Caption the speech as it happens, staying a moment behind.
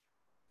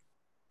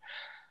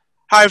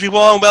Hi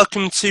everyone,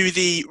 welcome to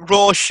the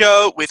Raw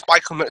Show with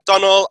Michael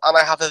McDonald, and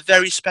I have a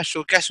very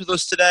special guest with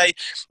us today.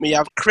 We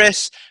have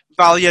Chris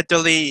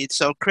Valladolid.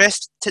 So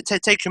Chris,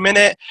 take a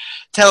minute,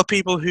 tell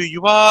people who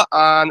you are,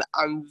 and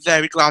I'm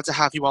very glad to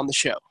have you on the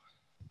show.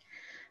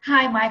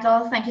 Hi,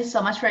 Michael. Thank you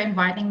so much for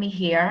inviting me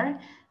here.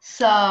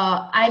 So,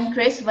 I'm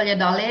Chris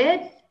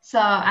Valladolid. So,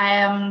 I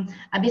am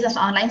a business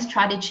online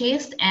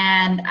strategist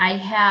and I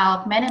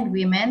help men and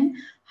women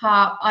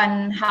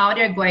on how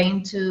they're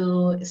going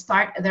to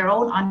start their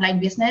own online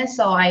business.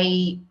 So,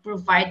 I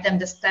provide them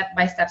the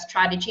step-by-step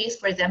strategies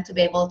for them to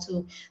be able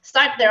to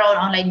start their own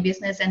online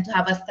business and to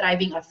have a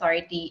thriving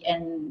authority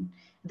in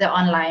the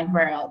online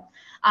world.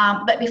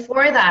 But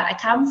before that, I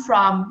come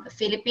from the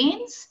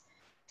Philippines.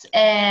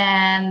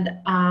 And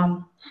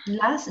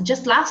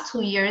last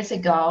 2 years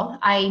ago,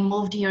 I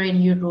moved here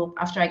in Europe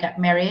after I got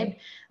married.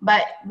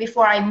 But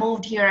before I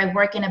moved here, I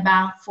worked in a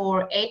bank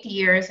for 8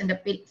 years in the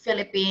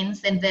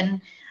Philippines, and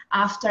then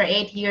after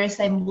 8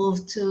 years, I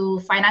moved to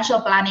financial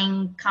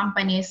planning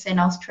companies in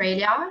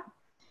Australia.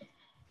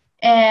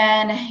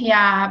 And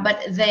yeah,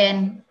 but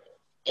then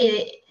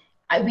it,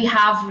 we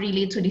have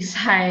really to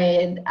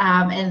decide,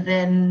 and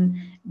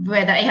then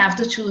whether I have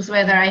to choose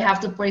whether I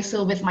have to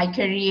pursue with my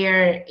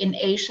career in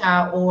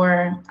Asia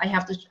or I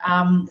have to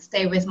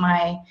stay with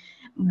my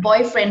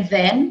boyfriend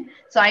then.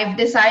 So I've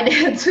decided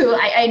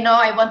I know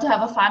I want to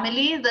have a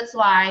family. That's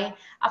why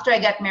after I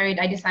got married,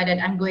 I decided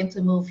I'm going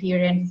to move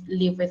here and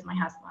live with my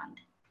husband.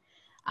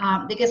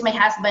 Because my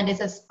husband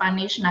is a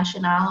Spanish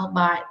national,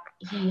 but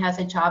he has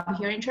a job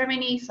here in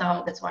Germany.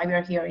 So that's why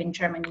we're here in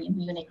Germany, in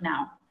Munich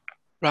now.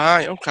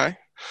 Right, okay.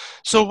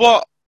 So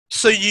what?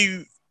 So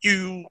you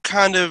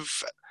kind of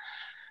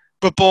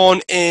were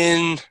born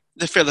in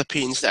the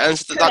Philippines then,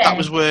 so that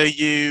was Correct. where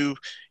you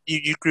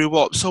grew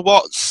up. So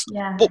what's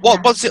Yeah, what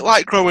yeah. what's it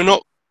like growing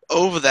up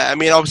over there? I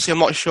mean, obviously, I'm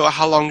not sure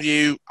how long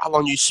you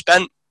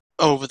spent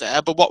over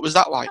there, but what was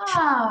that like?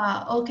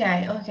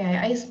 Okay.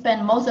 I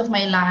spent most of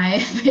my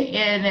life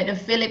in the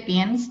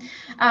Philippines.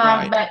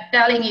 Right. But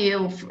telling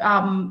you,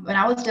 when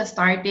I was just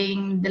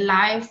starting, the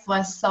life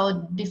was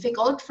so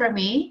difficult for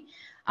me.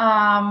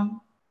 Um,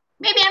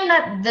 Maybe I'm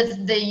not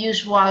the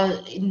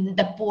usual in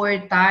the poor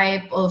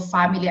type of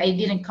family. I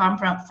didn't come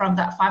from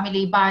that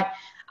family, but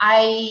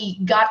I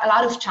got a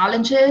lot of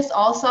challenges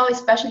also,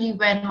 especially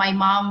when my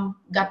mom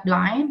got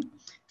blind.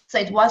 So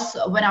it was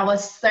when I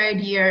was third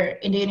year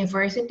in the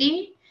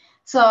university.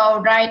 So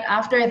right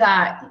after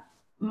that,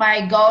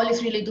 my goal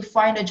is really to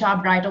find a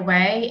job right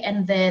away.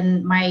 And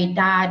then my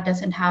dad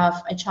doesn't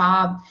have a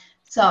job.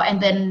 So,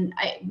 and then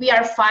we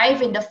are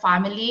five in the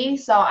family.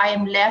 So I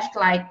am left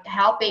like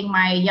helping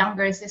my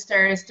younger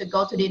sisters to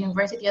go to the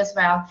university as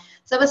well.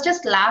 So I was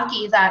just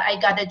lucky that I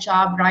got a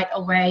job right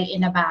away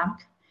in a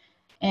bank.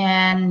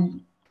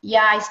 And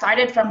yeah, I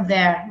started from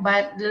there,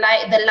 but the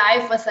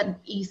life wasn't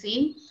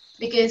easy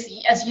because,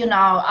 as you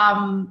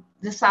know,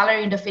 the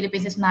salary in the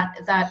Philippines is not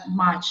that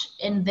much.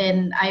 And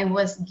then I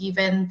was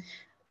given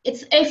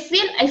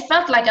I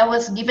felt like I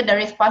was given the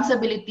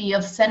responsibility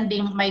of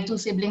sending my two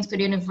siblings to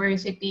the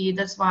university.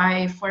 That's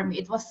why for me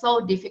it was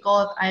so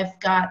difficult. I've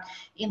got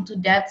into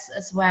debts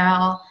as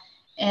well,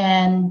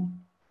 and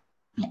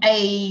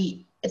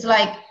it's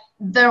like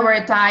there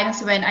were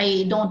times when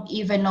I don't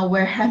even know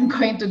where I'm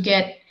going to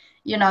get,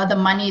 the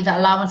money, the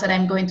allowance that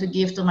I'm going to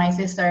give to my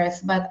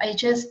sisters. But I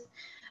just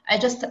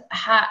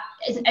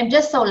I'm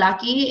just so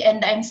lucky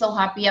and I'm so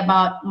happy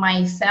about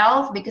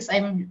myself because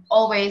I'm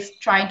always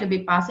trying to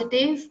be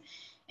positive.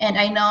 And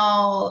I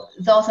know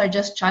those are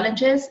just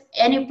challenges.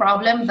 Any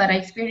problem that I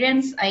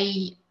experience,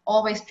 I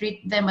always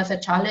treat them as a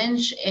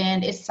challenge,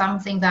 and it's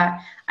something that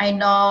I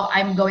know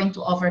I'm going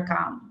to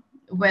overcome,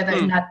 whether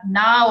Hmm. not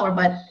now or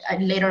but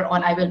later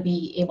on I will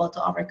be able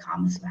to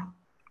overcome as well.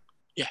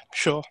 Yeah,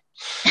 sure.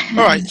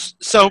 All right.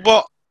 So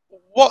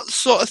what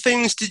sort of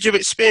things did you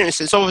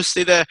experience? It's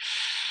obviously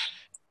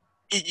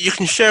you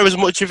can share as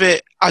much of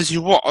it as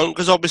you want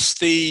because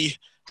obviously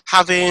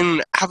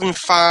having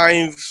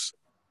five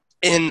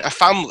in a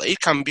family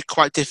can be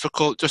quite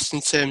difficult just in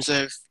terms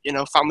of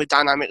family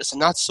dynamics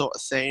and that sort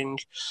of thing,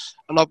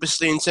 and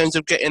obviously in terms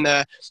of getting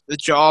the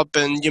job.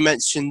 And you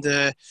mentioned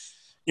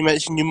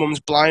your mum's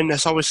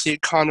blindness. Obviously,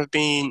 it kind of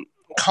been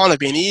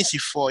easy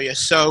for you.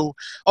 So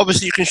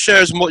obviously, you can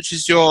share as much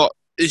as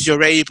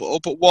you're able.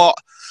 But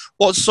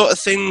what sort of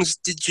things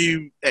did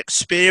you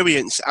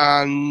experience,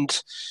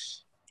 and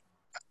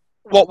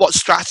what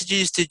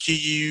strategies did you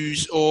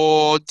use,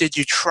 or did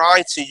you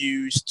try to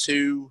use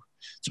to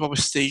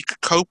obviously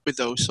cope with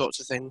those sorts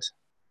of things?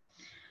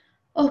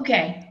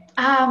 Okay.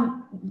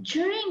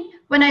 During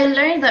when I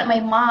learned that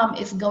my mom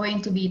is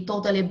going to be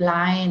totally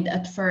blind,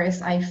 at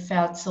first I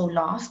felt so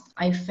lost.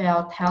 I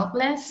felt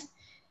helpless.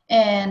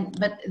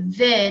 But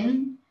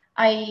then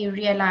I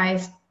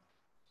realized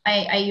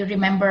I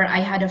remember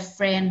I had a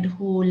friend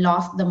who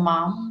lost the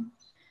mom.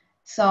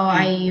 So Hmm.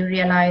 I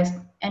realized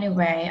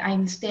anyway,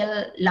 I'm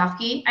still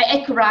lucky.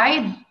 I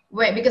cried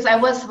because I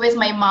was with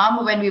my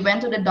mom when we went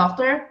to the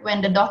doctor,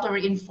 when the doctor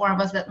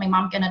informed us that my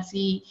mom cannot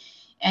see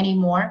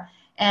anymore.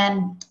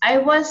 And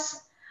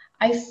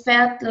I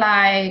felt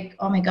like,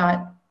 oh my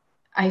God,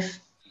 it's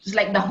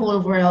like the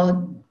whole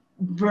world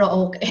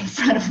broke in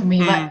front of me.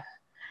 But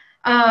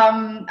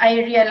Mm. I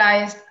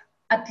realized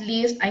at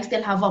least I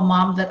still have a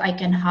mom that I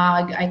can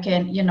hug. I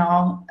can,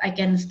 I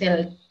can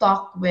still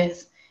talk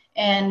with.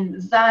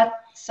 And that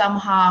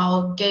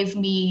somehow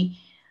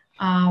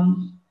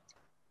um,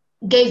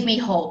 gave me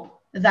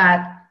hope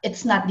that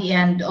it's not the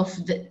end of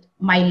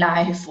my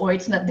life, or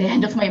it's not the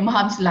end of my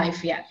mom's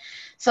life yet.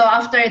 So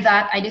after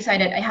that, I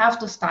decided I have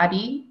to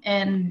study,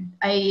 and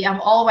I am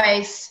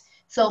always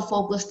so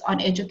focused on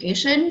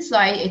education. So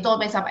I told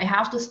myself I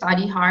have to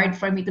study hard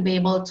for me to be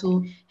able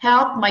to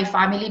help my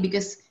family,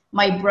 because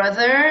my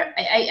brother,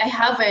 I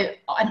have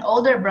an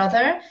older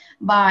brother,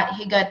 but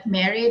he got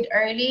married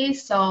early.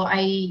 So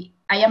I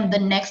am the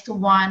next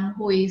one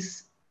who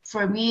is,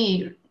 for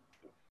me,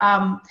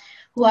 um,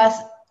 who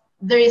has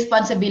the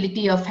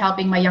responsibility of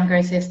helping my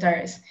younger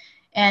sisters.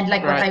 And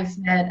like what Right. I've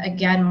said,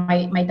 again,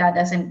 my dad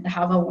doesn't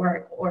have a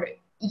work, or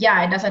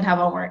yeah, it doesn't have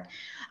a work.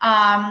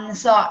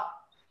 So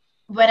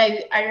when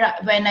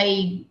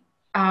I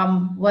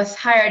was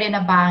hired in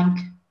a bank,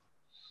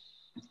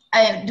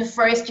 the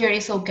first year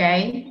is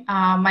okay.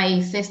 My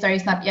sister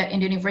is not yet in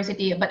the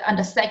university, but on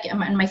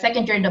my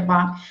second year in the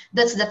bank,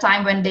 that's the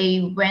time when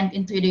they went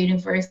into the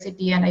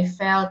university, and I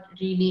felt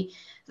really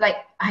like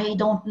I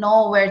don't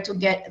know where to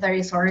get the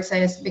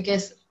resources,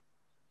 because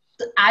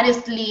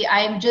honestly,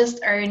 I'm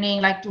just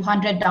earning like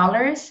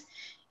 $200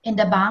 in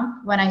the bank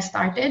when I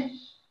started,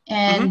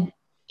 Mm-hmm. and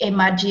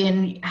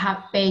imagine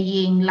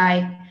paying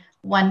like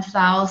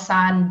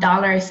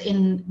 $1,000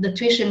 in the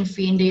tuition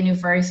fee in the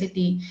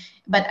university.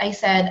 But I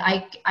said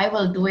I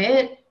will do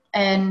it,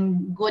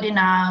 and good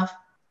enough.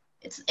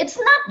 It's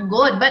not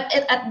good, but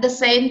at the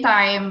same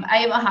time, I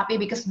am happy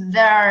because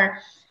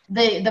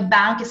the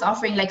bank is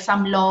offering like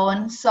some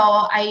loan. So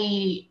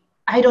I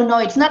don't know.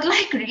 It's not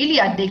like really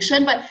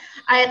addiction, but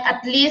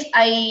at least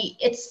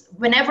it's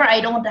whenever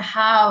I don't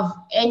have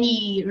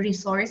any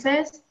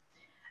resources,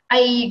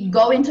 I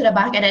go into the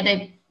bank and then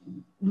I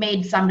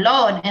made some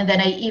loan, and then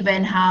I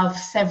even have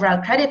several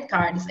credit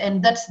cards,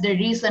 and that's the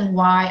reason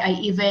why I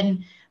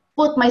even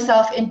put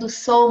myself into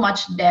so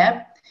much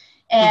debt.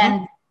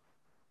 Mm-hmm.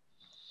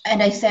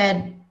 And I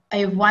said,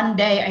 one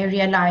day I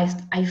realized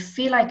I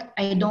feel like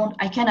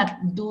I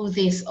cannot do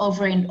this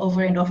over and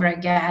over and over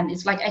again.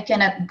 It's like I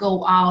cannot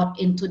go out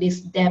into this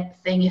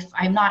depth thing if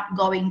I'm not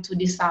going to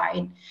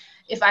decide,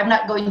 if I'm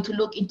not going to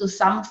look into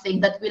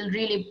something that will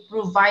really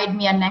provide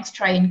me an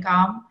extra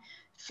income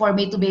for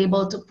me to be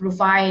able to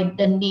provide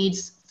the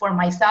needs for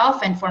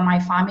myself and for my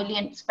family,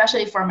 and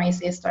especially for my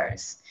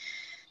sisters.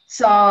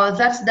 So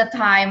that's the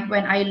time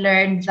when I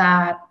learned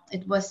that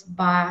it was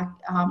back,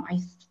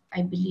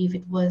 I believe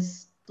it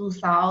was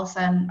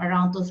 2000,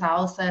 around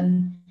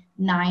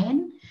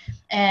 2009.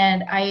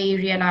 And I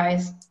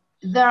realized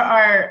there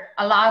are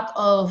a lot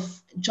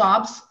of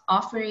jobs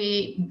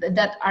offering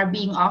that are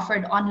being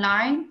offered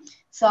online.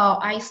 So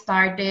I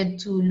started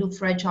to look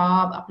for a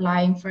job,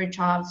 applying for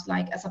jobs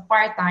like as a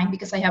part-time,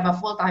 because I have a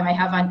full-time, I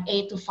have an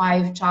 8 to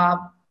 5 job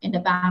in the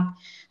bank.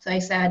 So I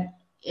said,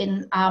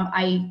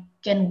 I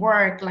can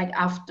work like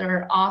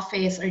after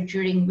office or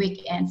during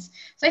weekends.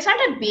 So I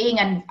started being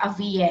a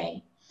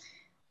VA.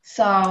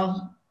 So,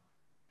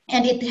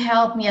 and it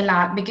helped me a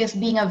lot because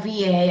being a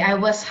VA, I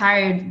was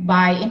hired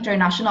by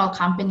international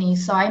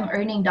companies. So I'm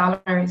earning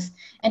dollars.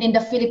 And in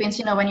the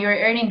Philippines, when you're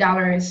earning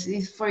dollars,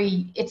 it's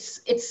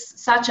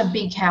such a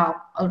big help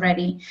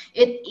already.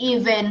 It's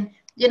even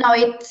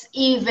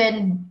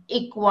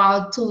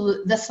equal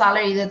to the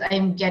salary that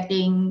I'm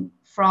getting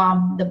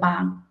from the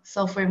bank.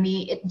 So for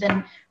me,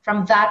 then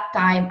from that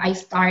time, I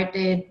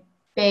started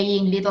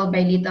paying little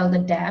by little the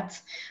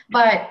debts.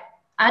 But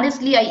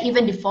honestly, I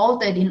even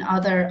defaulted in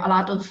a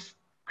lot of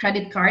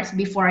credit cards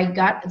before I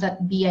got that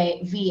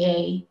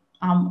VA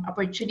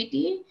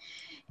opportunity.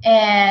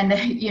 And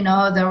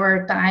there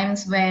were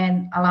times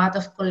when a lot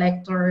of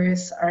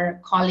collectors are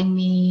calling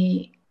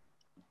me,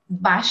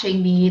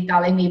 bashing me,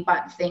 telling me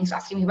bad things,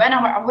 asking me when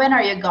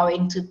are you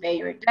going to pay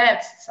your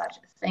debts, such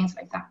things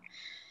like that.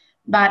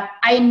 But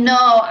I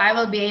know I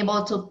will be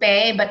able to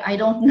pay, but I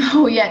don't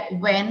know yet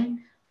when.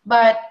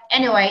 But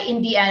anyway,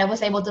 in the end, I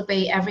was able to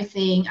pay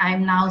everything.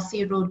 I'm now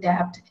zero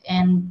debt,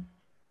 and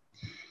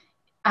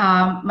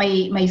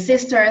my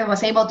sister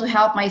was able to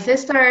help my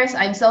sisters.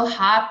 I'm so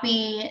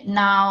happy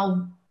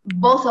now.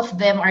 Both of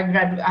them are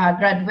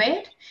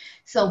graduate.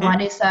 So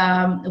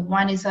Mm-hmm.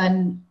 one is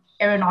an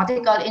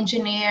aeronautical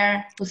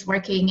engineer who's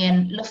working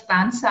in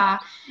Lufthansa,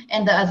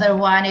 and the other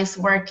one is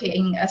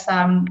working as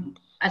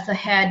a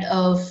head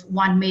of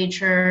one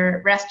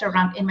major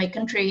restaurant in my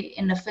country,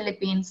 in the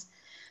Philippines.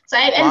 So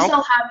I'm Wow.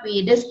 so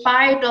happy,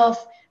 despite of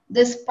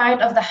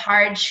the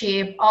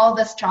hardship, all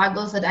the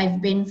struggles that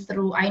I've been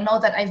through. I know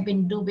that I've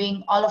been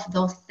doing all of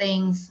those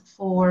things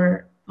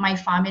for my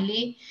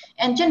family,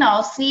 and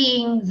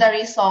seeing the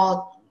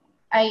result,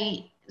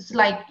 it's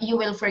like you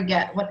will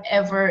forget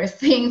whatever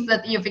things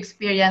that you've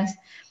experienced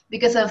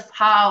because of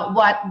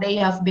what they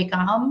have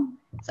become.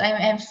 So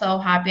I'm so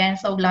happy and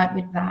so glad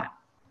with that.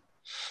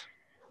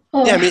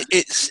 Yeah, I Oh, mean,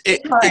 it's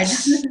hard.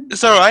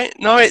 it's all right.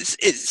 No, it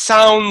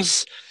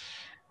sounds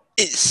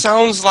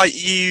like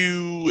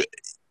you.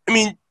 I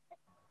mean,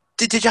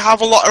 did you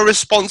have a lot of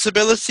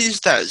responsibilities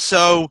there?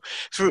 So,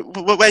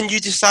 when you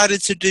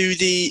decided to do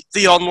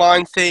the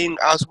online thing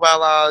as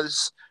well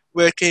as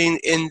working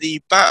in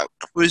the bank,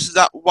 was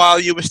that while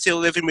you were still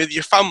living with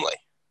your family?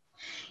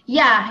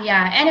 Yeah,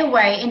 yeah.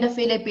 Anyway, in the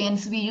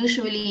Philippines, we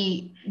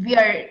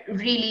are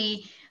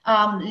really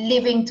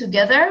living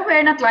together.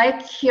 We're not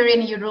like here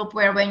in Europe,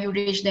 where when you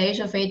reach the age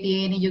of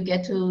 18, you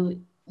get to,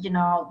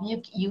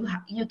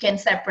 you can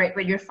separate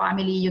with your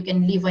family. You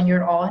can live on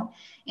your own.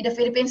 In the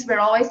Philippines, we're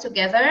always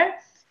together.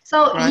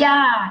 So Right.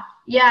 yeah,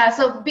 yeah.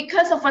 So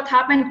because of what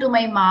happened to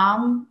my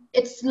mom,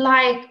 it's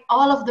like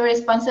all of the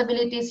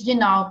responsibilities,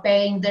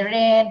 paying the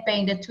rent,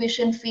 paying the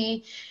tuition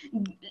fee,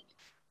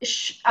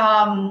 sh-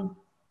 um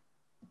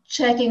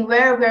checking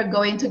where we're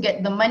going to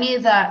get the money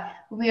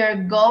that we are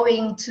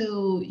going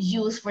to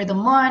use for the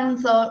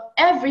month. So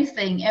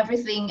everything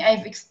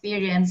I've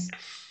experienced.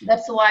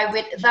 That's why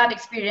with that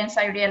experience,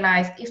 I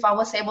realized if I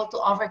was able to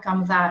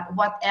overcome that,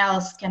 what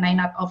else can I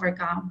not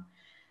overcome?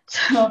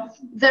 So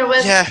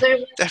Yeah, there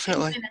was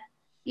definitely. even,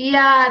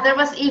 yeah, there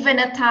was even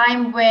a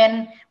time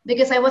when,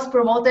 because I was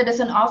promoted as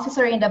an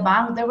officer in the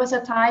bank, there was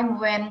a time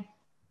when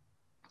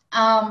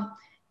um,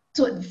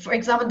 for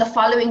example, the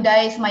following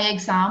day is my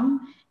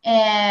exam,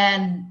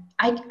 and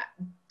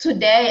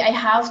today I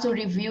have to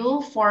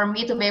review for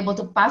me to be able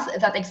to pass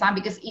that exam,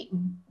 because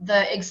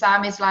the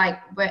exam is like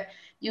where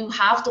you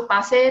have to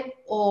pass it,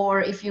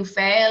 or if you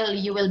fail,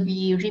 you will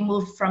be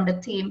removed from the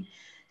team.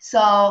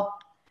 So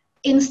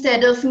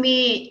instead of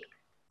me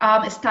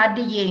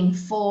studying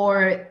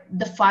for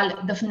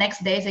the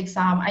next day's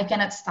exam, I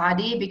cannot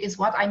study, because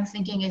what I'm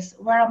thinking is,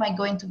 where am I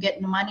going to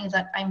get the money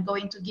that I'm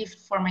going to give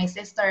for my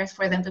sisters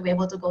for them to be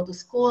able to go to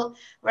school?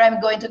 Where I'm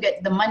going to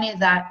get the money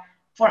that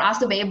for us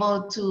to be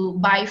able to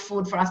buy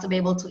food, for us to be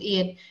able to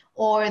eat?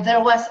 Or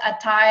there was a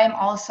time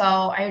also,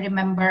 I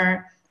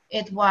remember,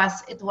 it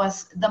was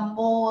the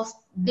most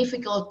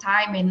difficult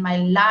time in my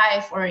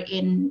life, or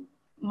in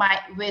my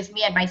with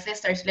me and my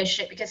sister's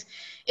relationship, because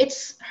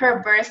it's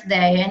her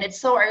birthday and it's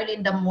so early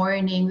in the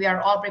morning. We are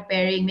all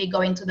preparing, me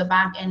going to the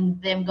bank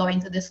and them going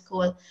to the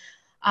school.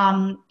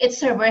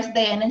 It's her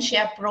birthday, and then she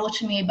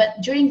approached me,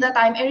 but during that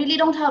time I really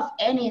don't have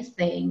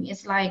anything.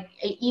 It's like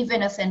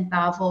even a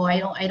centavo,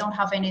 I don't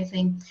have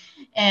anything.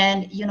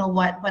 And you know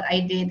what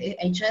I did,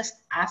 I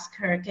just asked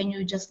her, can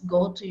you just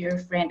go to your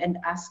friend and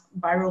ask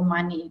borrow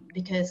money,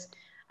 because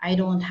I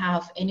don't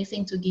have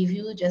anything to give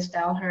you. Just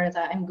tell her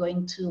that I'm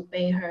going to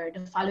pay her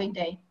the following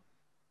day,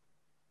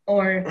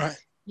 or Right.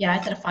 yeah,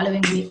 it's the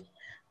following week.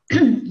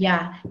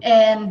 Yeah.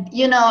 And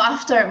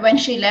after, when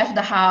she left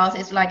the house,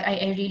 it's like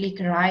I really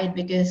cried,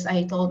 because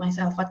I told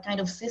myself what kind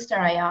of sister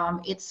I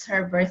am. It's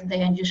her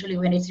birthday, and usually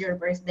when it's your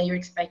birthday, you're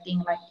expecting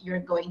like you're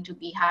going to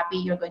be happy,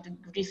 you're going to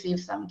receive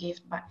some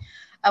gift, but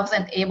I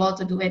wasn't able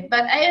to do it.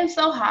 But I am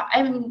so happy.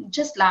 I'm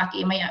just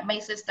lucky. My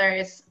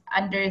sisters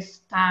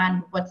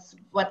understand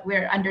what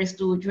we're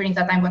understood during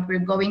that time, what we're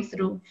going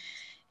through.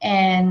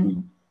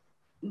 And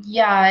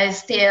yeah,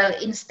 still,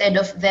 instead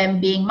of them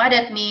being mad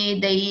at me,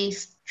 they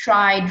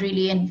tried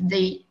really, and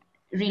they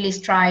really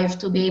strive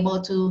to be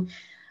able to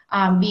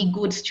be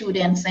good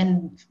students,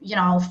 and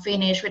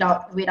finish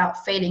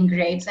without failing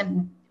grades.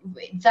 And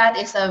that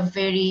is a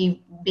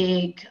very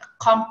big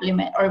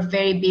compliment, or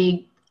very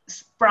big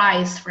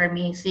prize for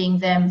me, seeing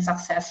them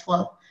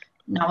successful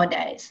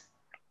nowadays.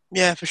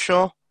 Yeah, for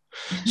sure.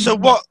 So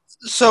what?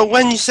 So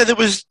when you said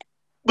was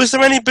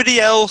there anybody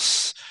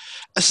else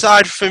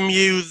aside from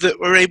you that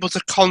were able to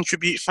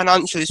contribute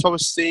financially? So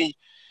obviously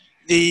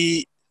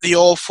the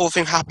awful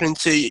thing happening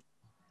to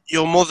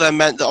your mother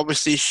meant that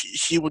obviously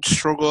she would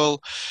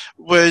struggle.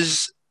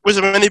 Was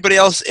there anybody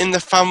else in the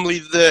family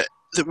that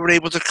were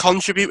able to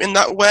contribute in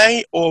that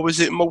way, or was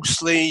it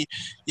mostly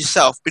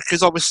yourself?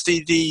 Because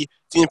obviously the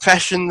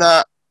impression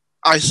that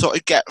I sort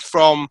of get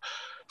from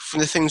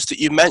the things that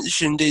you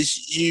mentioned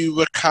is you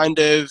were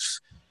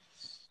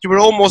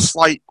almost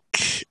like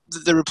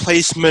the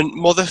replacement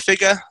mother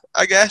figure,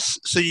 I guess.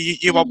 So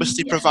you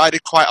obviously Yeah.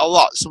 provided quite a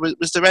lot. So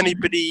was there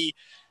anybody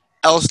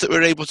else that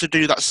were able to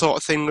do that sort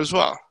of thing as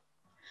well?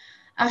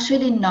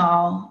 Actually,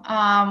 no.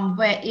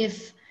 Where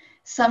if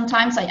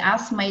sometimes I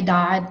ask my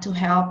dad to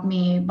help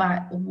me,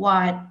 but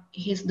what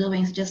he's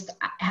doing is just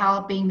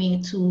helping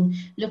me to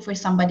look for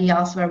somebody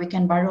else where we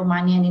can borrow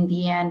money, and in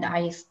the end,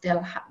 I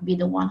still be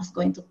the one who's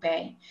going to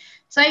pay.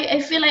 So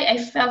I feel like I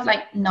felt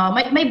like no.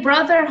 My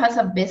brother has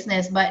a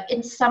business, but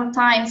it's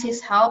sometimes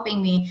he's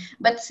helping me.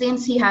 But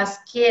since he has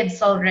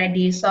kids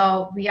already,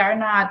 so we are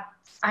not.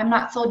 I'm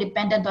not so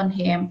dependent on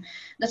him.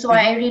 That's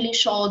why I Hmm. really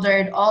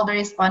shouldered all the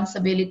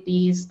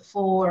responsibilities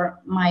for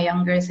my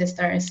younger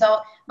sister. So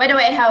by the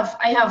way,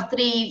 I have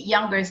three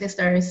younger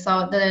sisters.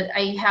 So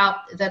I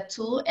helped the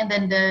two, and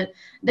then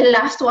the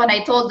last one,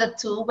 I told the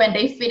two when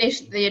they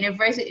finished the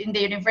university. In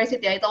the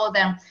university, I told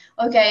them,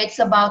 okay, it's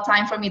about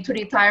time for me to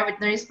retire with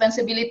the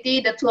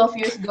responsibility. The two of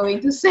you is going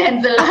to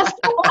send the last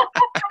one.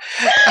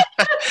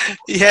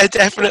 Yeah,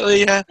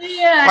 definitely. Yeah,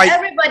 Yeah, like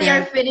everybody are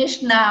yeah.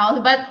 finished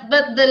now, but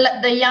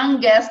the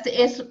youngest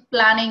is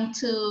planning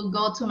to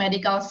go to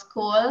medical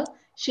school.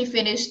 She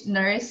finished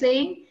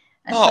nursing,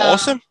 Oh, so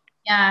awesome.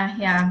 yeah,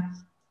 yeah.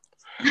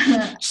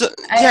 So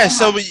I yeah, am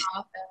so happy we,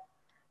 about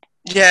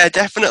it. yeah,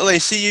 definitely.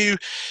 So you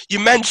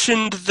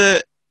mentioned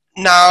that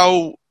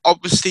now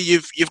obviously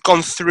you've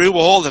gone through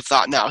all of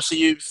that now. So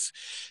you've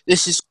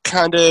this is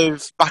kind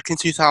of back in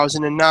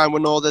 2009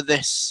 when all of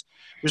this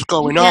was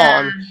going Yeah,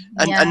 on,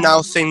 and yeah.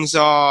 now things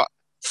are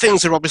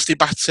obviously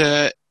back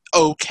to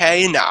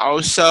okay now.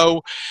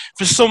 So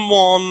for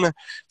someone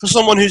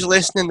who's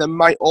listening that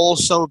might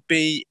also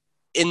be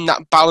in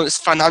that balance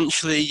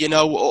financially,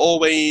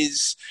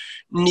 always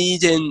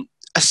needing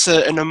a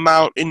certain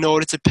amount in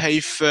order to pay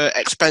for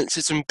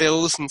expenses and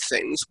bills and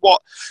things.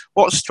 What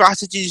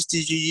strategies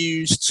did you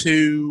use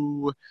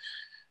to,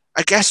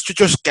 I guess, to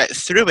just get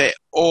through it,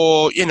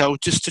 or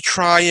just to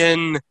try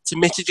and to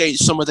mitigate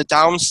some of the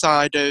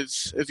downside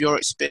of your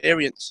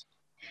experience?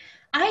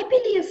 I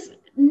believe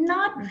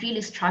not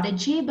really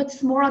strategy, but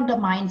it's more on the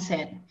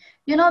mindset.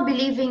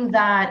 Believing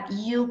that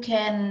you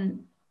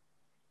can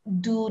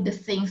do the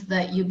things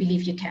that you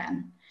believe you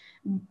can.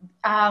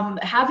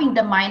 Having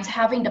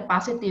the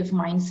positive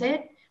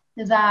mindset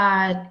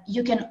that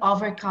you can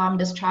overcome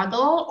the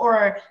struggle,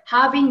 or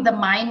having the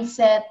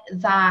mindset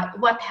that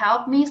what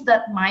helped me is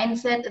that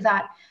mindset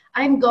that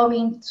I'm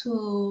going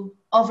to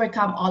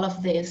overcome all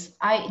of this.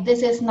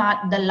 This is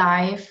not the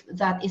life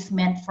that is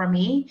meant for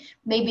me.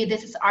 Maybe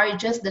are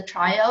just the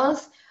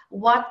trials.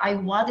 What I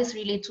want is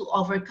really to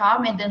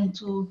overcome, and then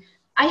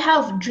I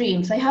have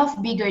dreams. I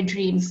have bigger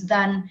dreams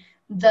than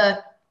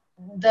the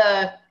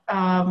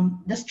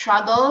the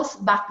struggles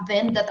back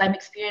then that I'm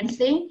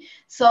experiencing.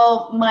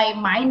 So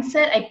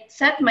I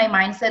set my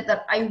mindset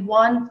that I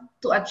want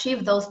to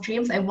achieve those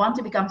dreams. I want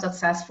to become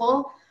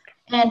successful,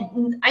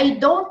 and I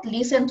don't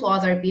listen to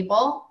other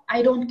people.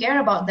 I don't care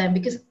about them,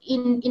 because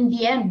in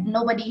the end,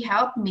 nobody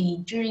helped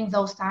me during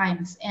those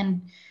times,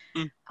 and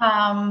Mm,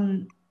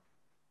 um,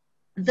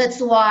 that's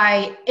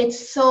why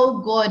it's so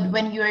good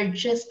when you're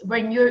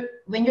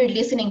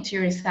listening to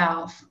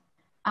yourself.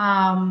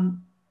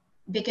 Um,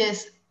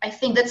 because I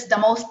think that's the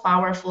most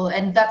powerful,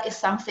 and that is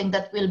something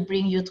that will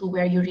bring you to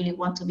where you really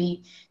want to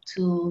be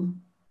to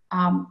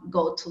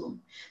go to.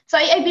 So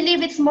I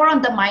believe it's more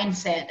on the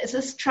mindset. It's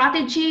a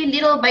strategy,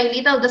 little by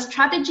little. The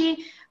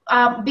strategy,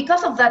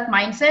 because of that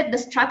mindset, the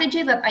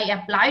strategy that I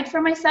applied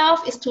for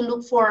myself is to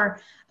look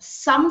for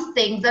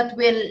something that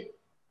will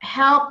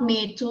help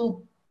me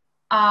to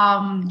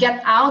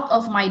get out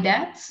of my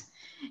debts.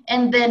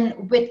 And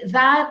then with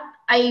that,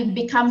 I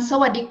become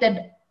so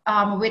addicted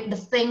with the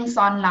things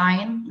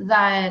online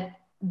that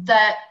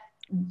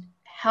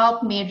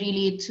help me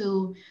really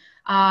to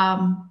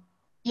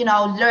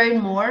learn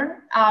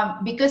more,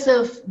 because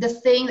of the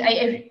thing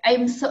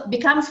I'm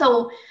become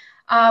so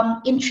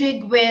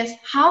intrigued with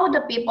how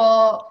the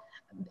people.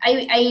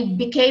 I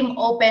became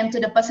open to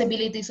the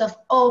possibilities of,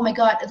 oh my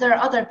God, there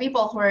are other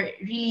people who are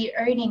really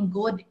earning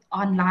good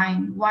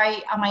online.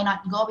 Why am I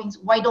not going?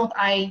 Why don't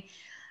I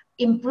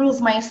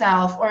improve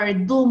myself or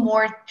do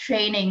more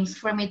trainings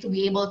for me to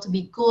be able to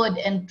be good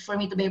and for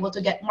me to be able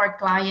to get more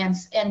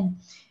clients? And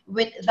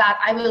with that,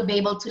 I will be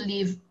able to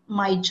leave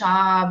my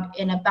job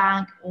in a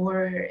bank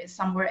or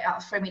somewhere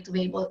else for me to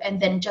be able, and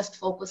then just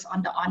focus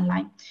on the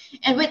online.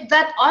 And with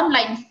that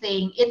online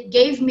thing, it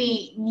gave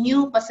me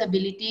new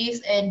possibilities.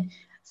 And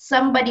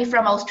somebody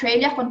from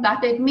Australia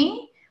contacted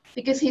me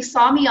because he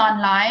saw me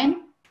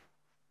online,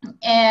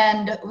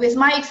 and with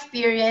my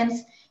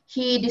experience,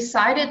 he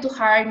decided to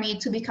hire me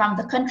to become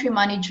the country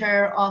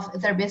manager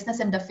of their business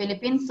in the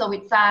Philippines. So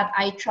with that,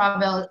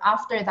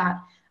 after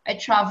that, I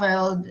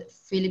traveled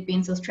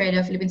Philippines,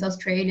 Australia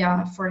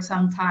for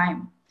some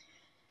time.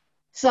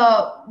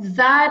 So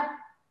that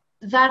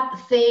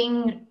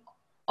thing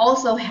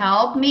also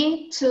helped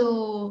me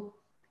to,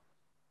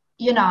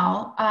 you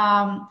know,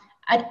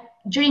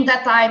 during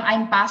that time,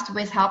 I'm tasked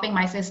with helping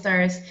my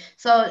sisters.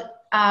 So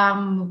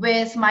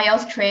with my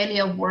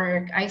Australia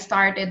work, I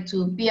started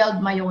to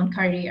build my own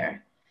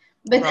career.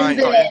 But right,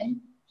 got you.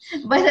 then,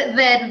 but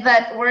then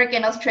that work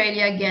in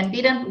Australia again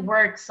didn't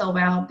work so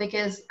well,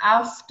 because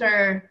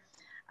after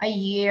a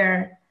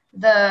year,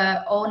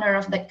 the owner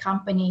of the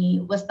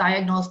company was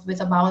diagnosed with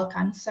a bowel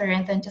cancer,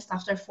 and then just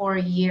after 4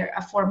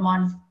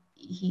 months,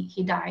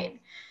 he died.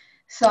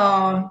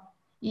 So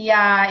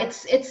yeah,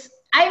 it's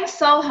I'm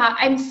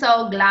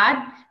so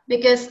glad,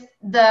 because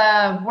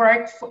the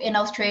work in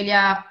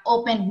Australia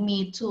opened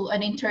me to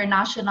an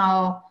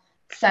international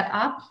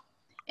setup,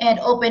 and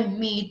opened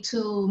me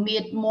to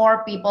meet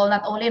more people,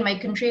 not only in my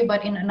country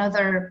but in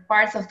other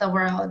parts of the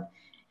world.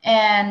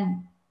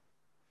 And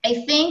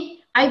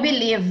I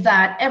believe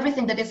that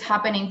everything that is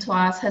happening to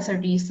us has a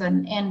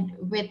reason, and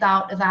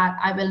without that,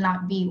 I will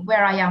not be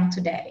where I am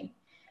today.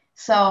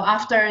 So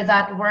after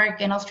that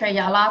work in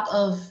Australia,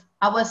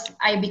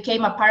 I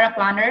became a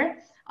paraplanner.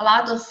 A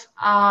lot of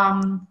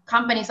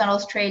companies in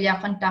Australia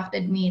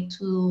contacted me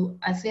to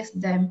assist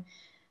them.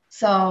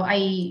 So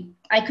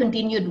I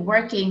continued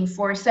working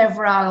for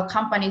several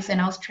companies in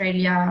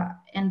Australia,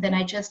 and then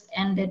I just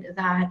ended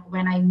that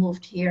when I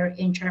moved here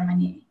in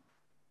Germany.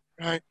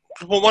 Right.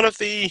 Well, one of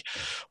the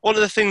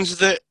things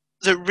that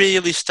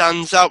really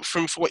stands out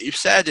from what you've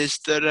said is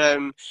that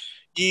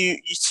you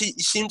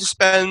seem to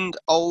spend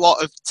a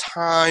lot of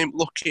time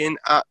looking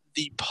at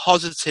the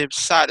positive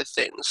side of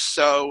things.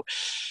 So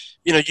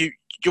you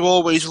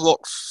always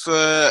look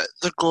for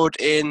the good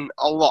in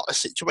a lot of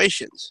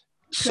situations.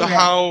 So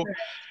Correct.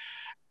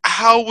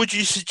 how would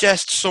you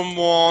suggest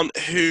someone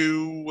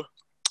who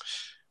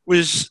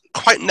was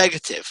quite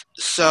negative?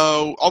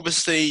 So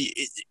obviously,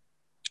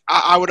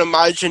 I would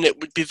imagine it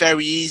would be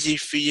very easy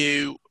for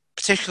you,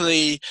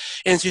 particularly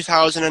in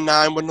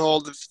 2009 when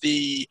all of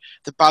the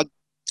bad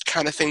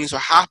kind of things were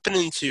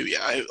happening to you.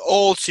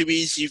 All too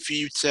easy for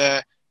you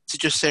to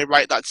just say,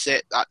 right, that's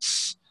it.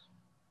 That's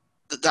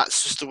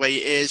just the way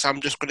it is.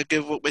 I'm just going to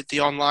give up with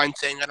the online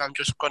thing, and I'm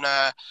just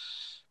gonna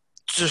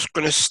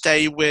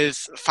stay with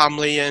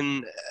family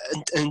and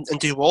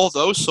do all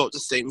those sorts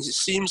of things. It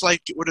seems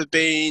like it would have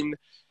been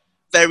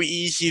very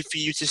easy for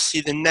you to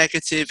see the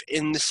negative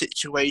in the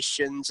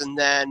situations, and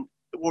then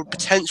it would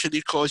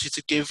potentially cause you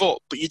to give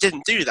up. But you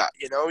didn't do that.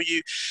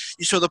 You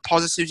saw the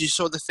positives. You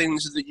saw the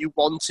things that you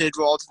wanted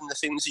rather than the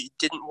things that you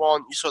didn't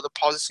want. You saw the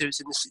positives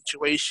in the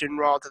situation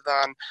rather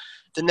than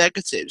the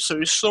negatives.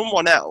 So if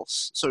someone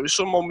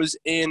was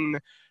in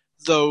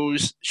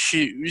those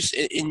shoes,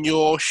 in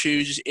your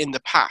shoes in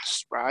the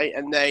past, right,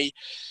 and they're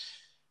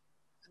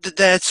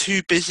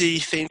too busy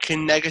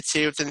thinking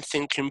negative than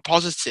thinking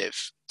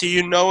positive. Do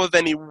you know of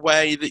any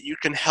way that you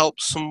can help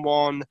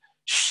someone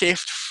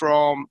shift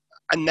from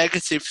a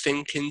negative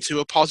thinking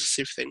to a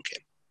positive thinking?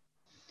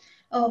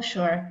 Oh,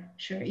 sure,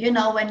 sure.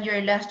 When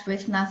you're left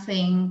with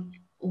nothing,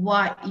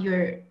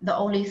 the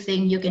only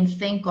thing you can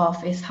think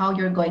of is how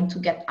you're going to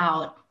get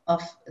out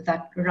of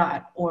that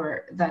rut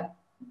or that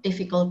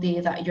difficulty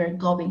that you're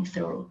going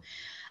through.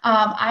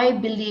 I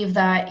believe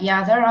that,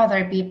 yeah, there are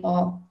other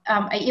people.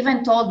 I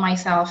even told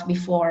myself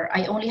before,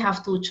 I only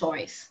have two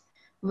choice,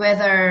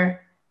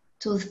 whether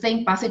to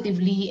think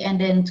positively and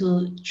then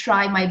to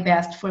try my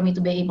best for me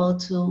to be able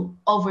to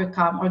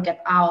overcome or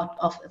get out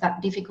of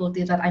that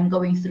difficulty that I'm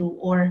going through,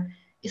 or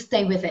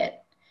stay with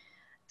it.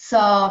 So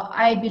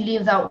I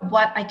believe that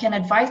what I can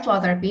advise to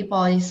other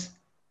people is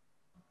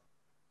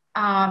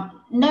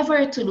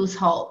never to lose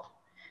hope.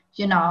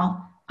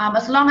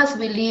 As long as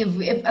we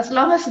live, as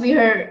long as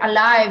we're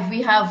alive,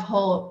 we have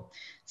hope.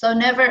 So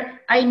never,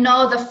 I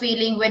know the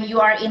feeling when you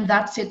are in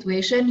that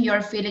situation,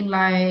 you're feeling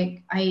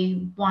like,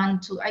 I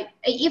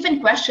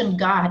even question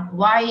God.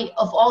 Why,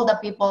 of all the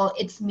people,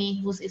 it's me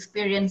who's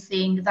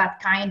experiencing that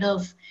kind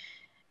of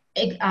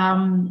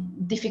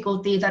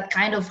difficulty, that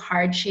kind of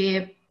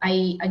hardship.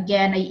 I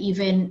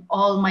even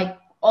almost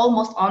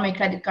all my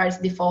credit cards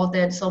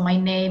defaulted, so my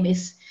name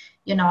is,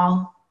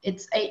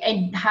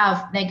 I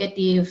have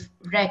negative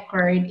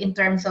record in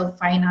terms of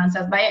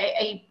finances. But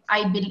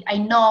I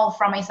know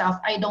from myself,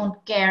 I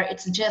don't care.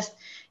 It's just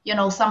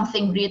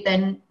something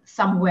written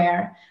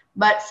somewhere.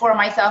 But for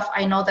myself,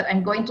 I know that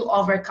I'm going to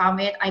overcome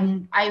it.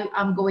 I'm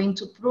going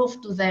to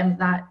prove to them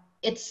that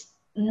it's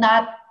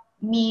not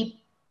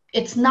me,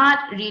 it's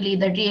not really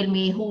the real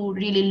me who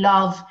really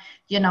love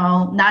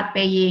not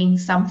paying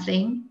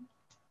something,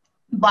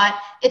 but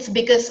it's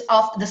because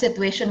of the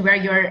situation where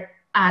you're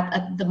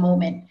at the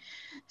moment.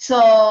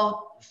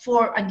 So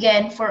for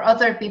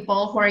other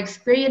people who are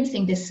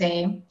experiencing the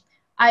same,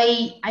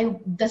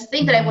 the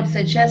thing that I would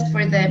suggest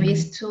for them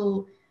is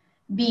to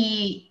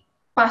be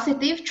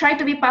positive, try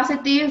to be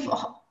positive,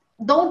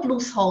 don't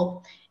lose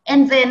hope.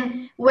 And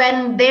then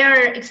when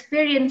they're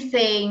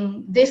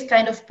experiencing this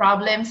kind of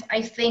problems,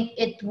 I think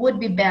it would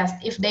be best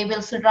if they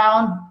will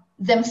surround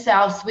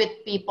themselves with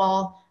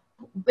people,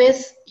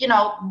 with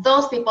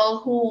those people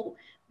who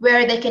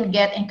where they can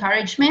get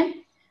encouragement,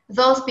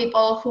 those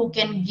people who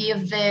can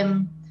give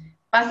them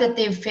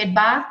positive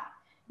feedback.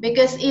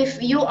 Because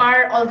if you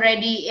are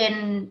already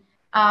in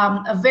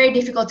a very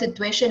difficult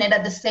situation, and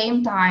at the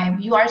same time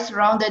you are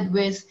surrounded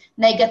with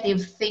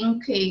negative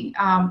thinking,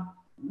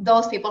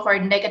 those people who are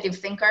negative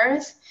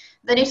thinkers,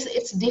 then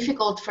it's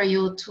difficult for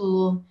you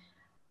to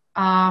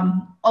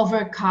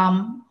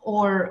overcome,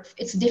 or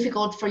it's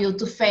difficult for you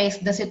to face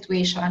the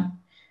situation.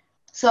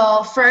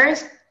 So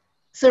first,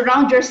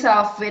 surround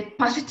yourself with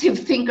positive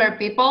thinker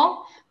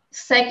people.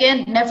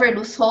 Second, never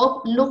lose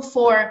hope. Look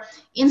for,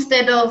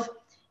 instead of,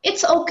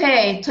 it's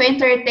okay to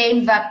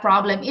entertain that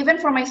problem. Even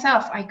for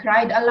myself, I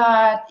cried a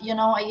lot.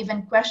 I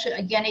even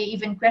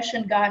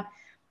questioned God.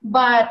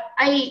 But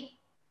I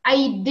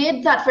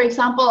did that, for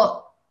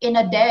example, in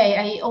a day.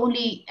 I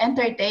only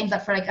entertained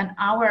that for like an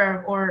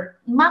hour or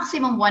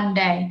maximum one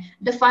day.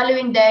 The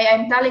following day,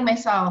 I'm telling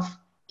myself,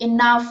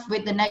 enough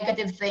with the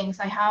negative things.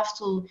 I have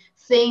to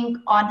think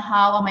on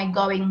how am I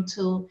going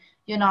to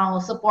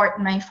support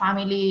my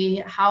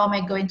family, how am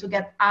I going to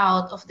get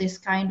out of this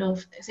kind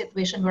of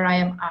situation where I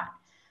am at. Hmm.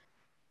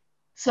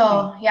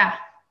 So yeah.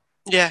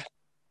 Yeah,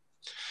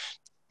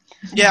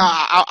 yeah,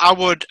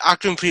 I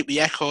completely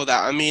echo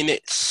that. I mean,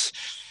 it's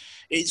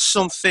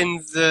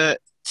something that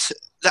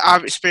that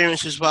I've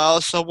experienced as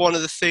well. So one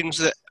of the things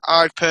that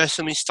I've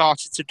personally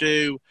started to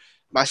do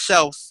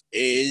myself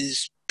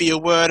is be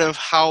aware of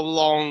how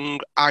long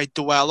I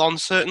dwell on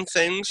certain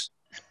things.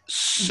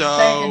 So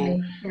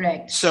Certainly,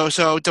 correct.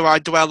 so do I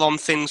dwell on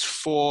things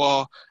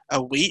for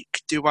a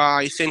week? Do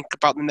I think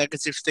about the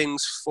negative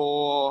things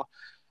for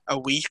a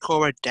week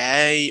or a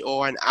day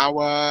or an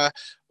hour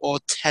or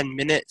 10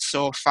 minutes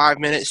or 5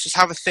 minutes? Just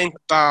have a think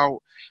about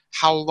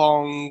how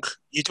long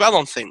you dwell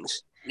on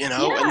things, and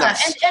Yeah,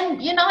 that's,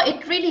 and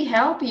it really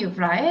helped you,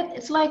 right?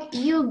 It's like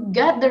you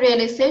got the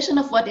realization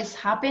of what is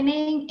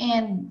happening,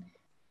 and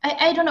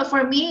I don't know,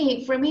 for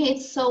me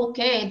it's so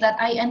okay that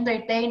I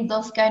entertain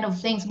those kind of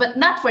things, but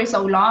not for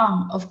so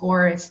long, of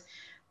course.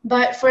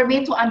 But for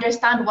me to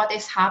understand what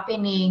is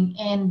happening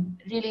and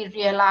really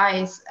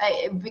realize,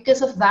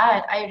 because of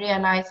that, I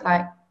realize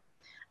like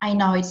I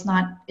know it's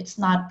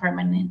not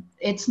permanent.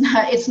 It's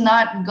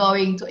not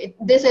going to.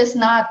 This is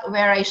not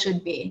where I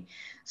should be.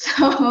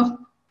 So.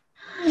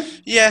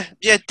 yeah,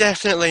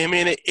 definitely. I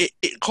mean,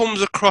 it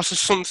comes across as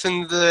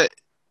something that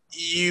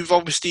you've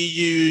obviously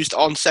used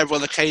on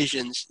several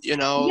occasions, like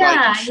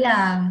Yeah,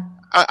 yeah,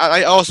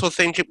 I also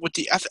think it would.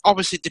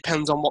 Obviously, it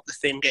depends on what the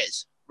thing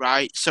is,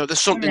 right? So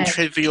there's something correct.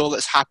 trivial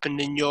that's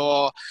happened, and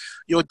you're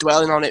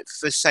dwelling on it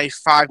for say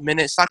 5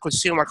 minutes. That could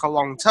seem like a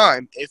long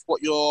time if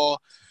what you're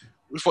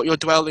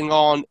dwelling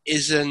on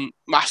isn't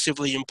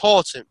massively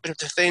important. But if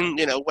the thing,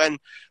 when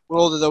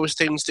all of those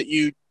things that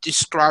you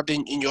described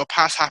in your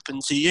past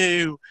happened to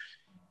you,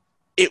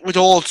 it would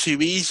all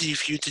too easy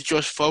for you to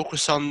just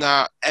focus on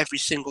that every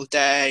single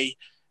day,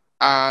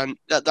 and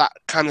that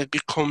kind of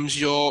becomes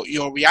your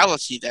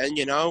reality then,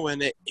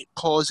 and it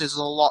causes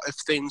a lot of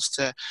things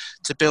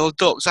to build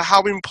up. So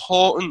how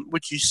important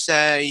would you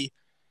say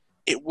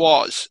it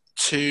was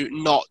to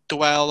not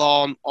dwell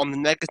on the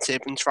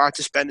negative and try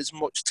to spend as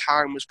much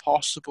time as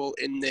possible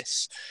in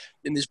this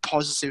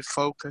positive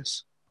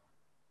focus?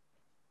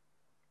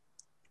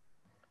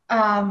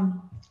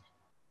 Um,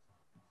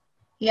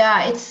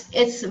 yeah,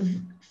 it's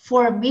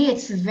for me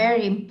it's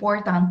very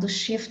important to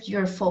shift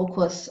your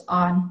focus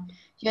on,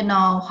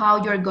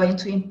 how you're going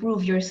to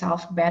improve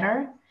yourself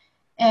better.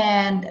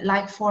 And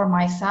like for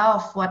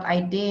myself, what I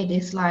did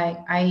is like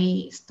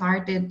I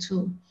started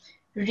to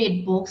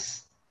read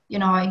books.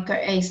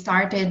 I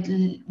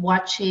started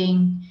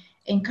watching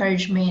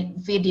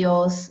encouragement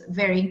videos,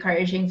 very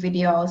encouraging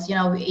videos.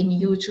 In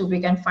YouTube, we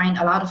can find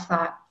a lot of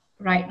that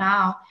right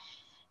now.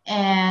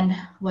 And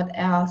what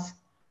else?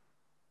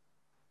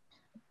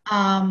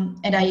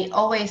 And I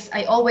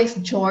always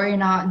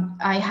journal.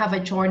 I have a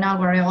journal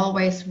where I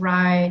always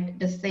write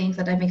the things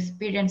that I'm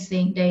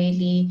experiencing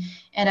daily.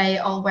 And I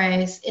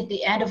always, at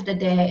the end of the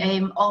day,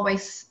 I'm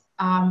always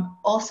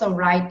also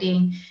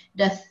writing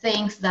the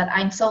things that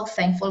I'm so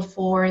thankful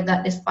for,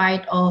 that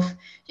despite of,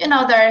 there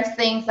are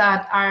things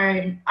that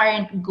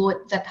aren't good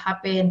that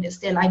happened,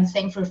 still I'm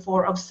thankful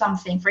for of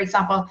something. For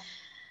example,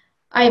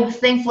 I'm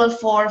thankful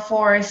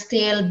for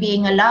still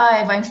being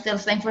alive. I'm still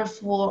thankful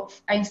for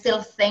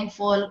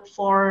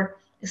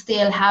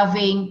still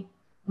having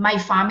my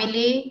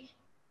family.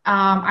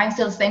 I'm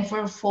still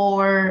thankful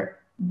for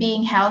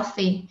being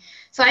healthy.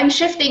 So I'm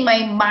shifting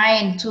my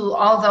mind to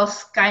all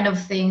those kind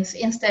of things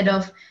instead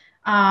of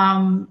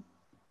um,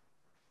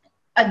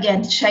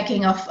 again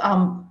checking of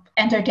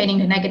entertaining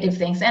the negative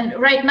things. And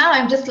right now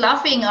I'm just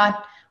laughing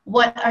at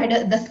what are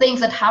the things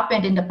that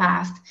happened in the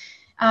past,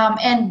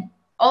 and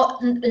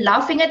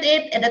laughing at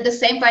it, and at the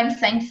same time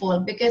thankful,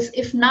 because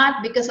if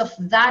not because of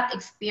that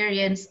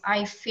experience,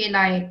 I feel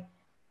like,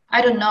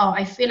 I don't know,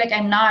 I feel like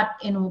I'm not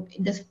in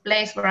this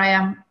place where I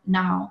am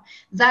now.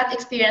 That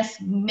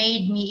experience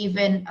made me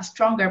even a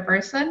stronger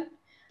person.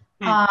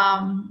 Hmm.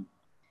 um,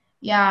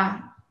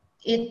 yeah,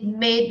 it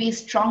made me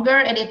stronger,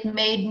 and it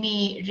made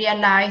me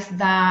realize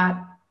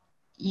that,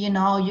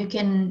 you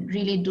can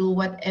really do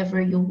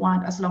whatever you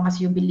want as long as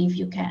you believe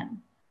you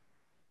can.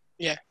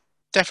 Yeah,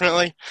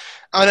 definitely.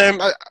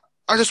 And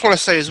I just want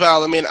to say as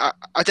well, I mean,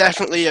 I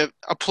definitely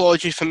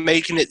applaud you for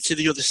making it to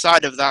the other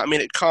side of that. I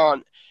mean, it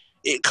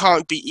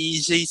can't be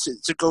easy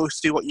to go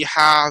through what you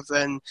have,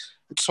 and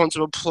I just want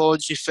to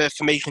applaud you for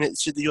making it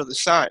to the other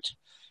side.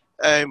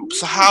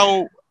 So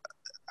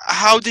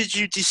how did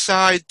you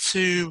decide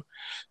to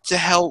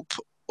help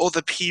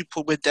other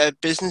people with their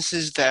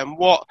businesses then?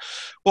 What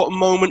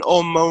moment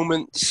or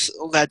moments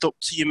led up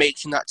to you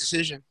making that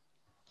decision?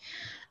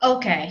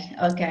 Okay.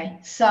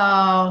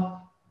 So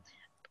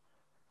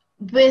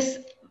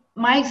with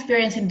my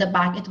experience in the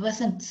back, it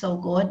wasn't so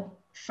good.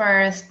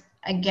 First,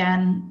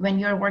 again, when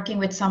you're working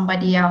with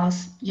somebody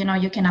else,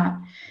 you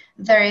cannot,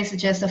 there is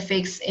just a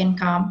fixed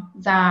income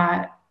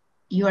that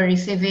you are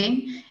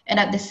receiving. And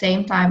at the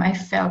same time, I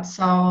felt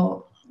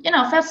so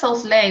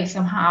slave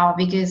somehow,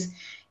 because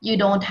you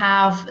don't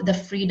have the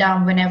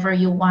freedom whenever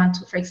you want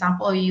to. For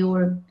example,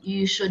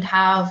 you should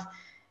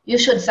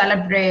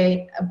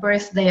celebrate a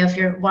birthday of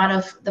your one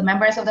of the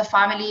members of the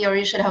family, or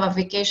you should have a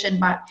vacation,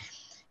 but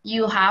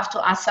you have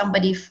to ask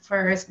somebody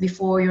first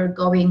before you're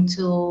going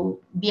to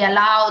be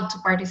allowed to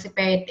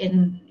participate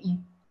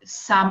in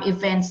some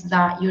events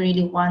that you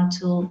really want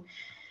to.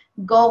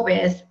 go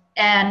with.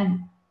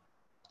 And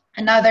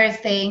another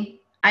thing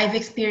I've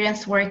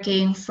experienced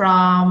working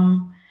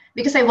from,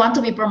 because I want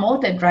to be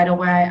promoted right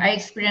away, I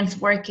experienced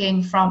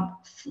working from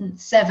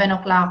 7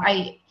 o'clock.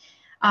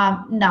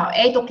 Now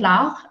 8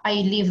 o'clock, I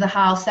leave the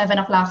house 7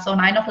 o'clock, so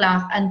 9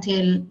 o'clock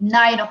until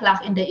 9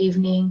 o'clock in the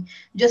evening,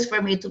 just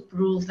for me to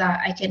prove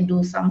that I can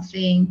do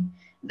something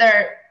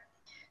there.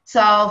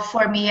 So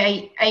for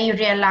me, I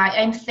realize,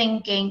 I'm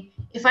thinking,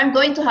 if I'm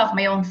going to have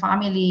my own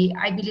family,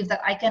 I believe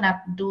that I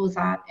cannot do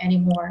that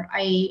anymore.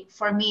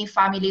 For me,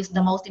 family is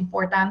the most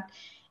important.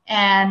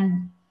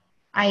 And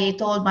I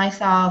told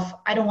myself,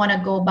 I don't want to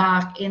go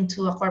back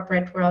into a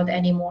corporate world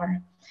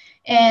anymore.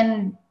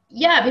 And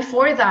yeah,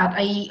 before that,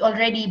 I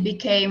already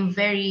became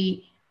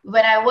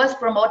when I was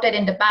promoted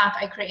in the bank,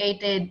 I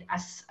created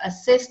a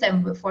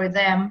system for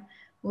them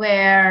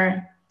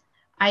where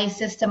I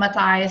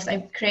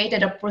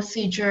created a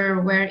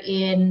procedure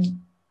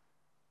wherein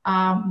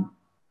um,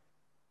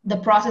 the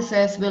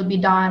processes will be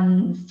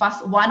done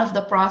fast. One of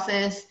the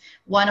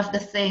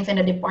things in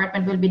the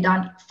department will be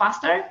done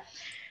faster.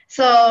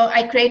 So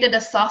I created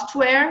a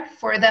software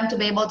for them to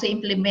be able to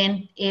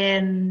implement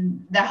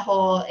in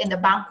the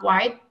bank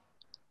wide.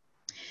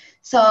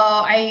 So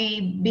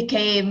I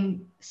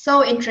became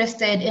so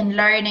interested in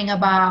learning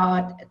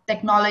about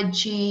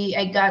technology.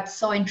 I got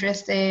so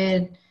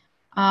interested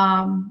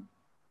um,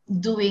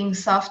 doing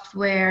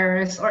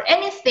softwares or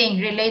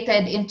anything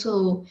related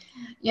into,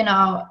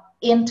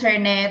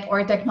 internet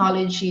or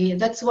technology.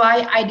 That's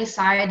why I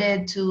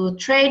decided to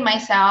train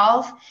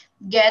myself,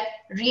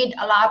 read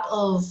a lot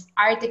of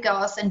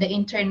articles on the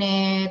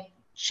internet,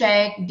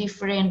 check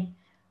different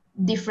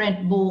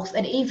books,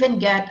 and even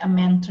get a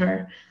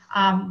mentor.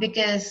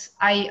 Because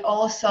I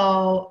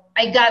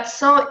got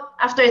so,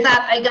 after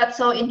that, I got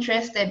so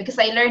interested because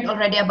I learned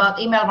already about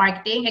email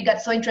marketing. I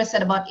got so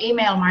interested about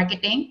email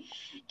marketing.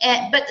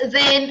 But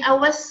then I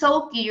was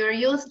so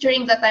curious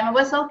during that time. I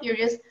was so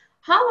curious,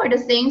 how are the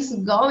things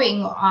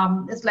going?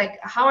 It's like,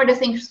 how are the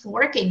things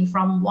working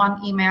from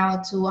one email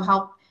to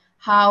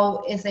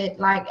how is it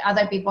like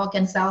other people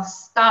can sell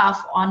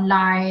stuff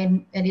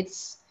online, and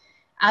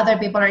other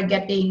people are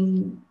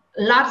getting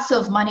lots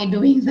of money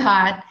doing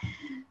that.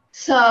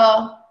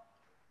 So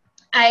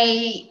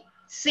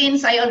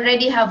since I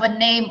already have a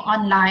name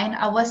online,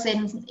 I was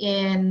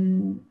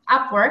in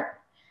Upwork.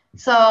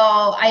 So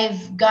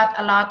I've got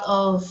a lot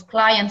of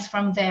clients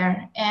from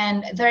there.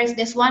 And there's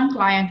this one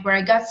client where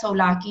I got so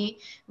lucky.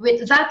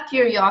 With that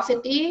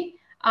curiosity,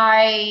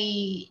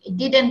 I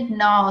didn't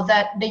know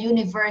that the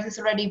universe is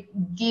already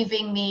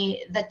giving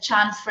me the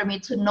chance for me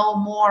to know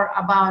more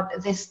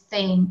about this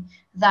thing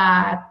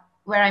that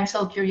where I'm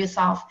so curious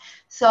of.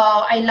 So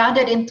I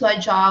landed into a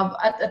job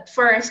at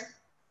first.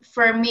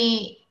 For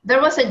me, there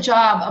was a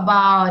job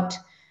about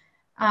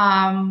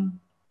um,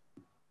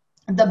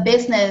 the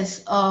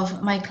business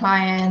of my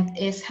client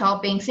is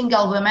helping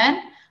single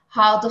women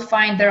how to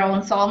find their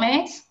own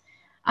soulmates.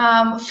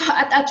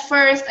 At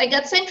first, I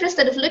got so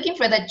interested of looking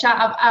for the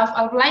job, of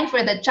applying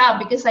for the job,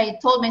 because I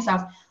told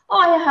myself, oh,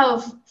 I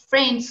have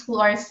friends who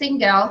are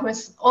single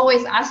who's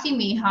always asking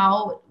me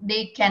how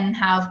they can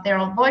have their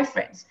own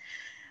boyfriends.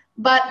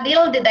 But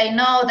little did I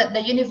know that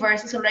the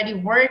universe is already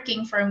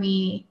working for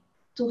me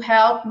to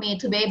help me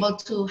to be able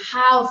to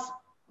have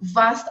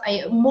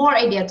more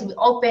idea, to be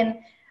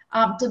open,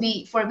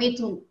 for me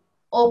to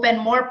open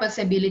more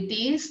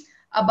possibilities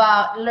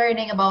about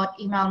learning about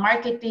email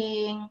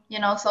marketing,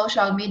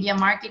 social media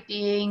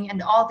marketing,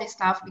 and all this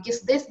stuff,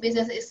 because this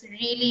business is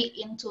really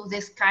into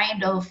this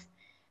kind of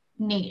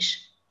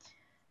niche.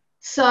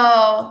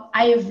 So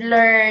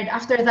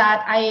after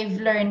that,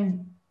 I've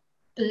learned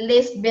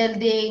list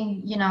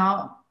building,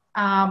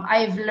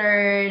 I've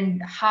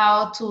learned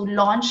how to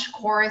launch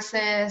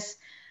courses.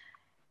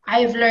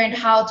 I've learned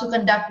how to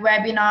conduct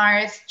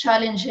webinars,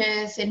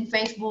 challenges in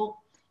Facebook.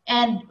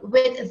 And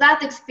with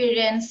that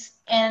experience,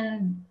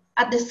 and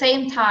at the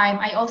same time,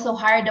 I also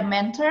hired a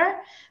mentor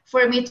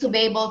for me to be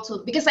able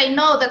to, because I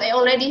know that I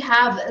already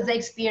have the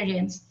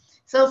experience.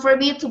 So for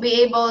me to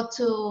be able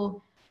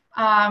to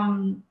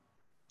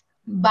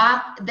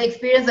back the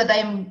experience that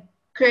I'm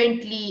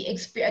currently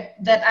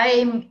that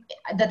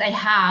I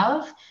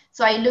have.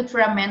 So I look for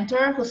a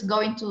mentor who's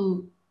going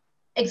to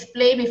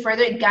explain me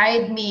further,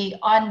 guide me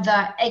on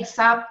the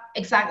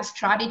exact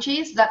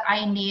strategies that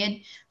I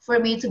need for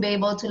me to be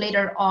able to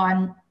later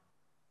on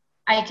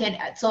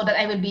so that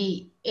I will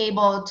be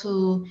able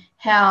to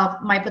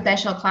help my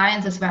potential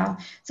clients as well.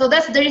 So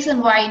that's the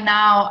reason why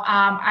now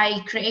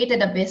I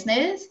created a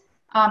business.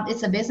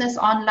 It's a business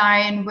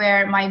online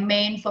where my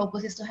main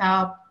focus is to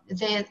help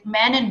the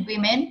men and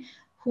women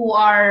who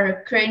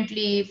are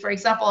currently, for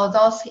example,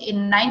 those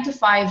in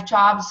 9-to-5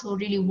 jobs who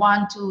really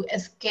want to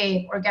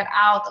escape or get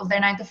out of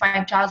their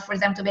 9-to-5 jobs, for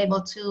them to be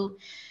able to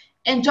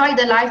enjoy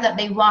the life that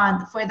they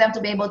want, for them to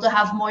be able to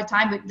have more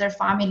time with their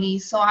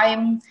families. So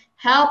I'm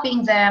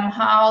helping them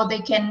how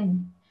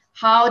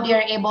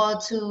they're able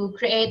to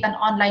create an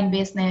online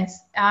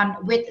business. And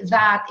with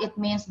that, it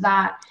means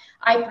that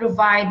I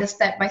provide the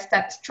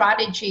step-by-step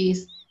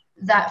strategies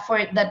that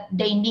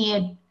they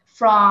need,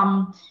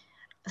 from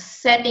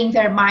setting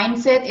their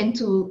mindset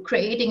into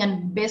creating a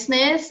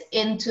business,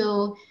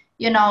 into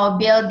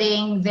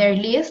building their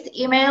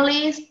email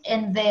list,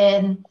 and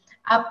then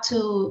up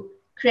to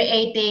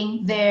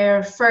creating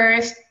their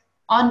first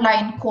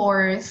online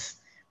course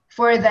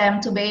for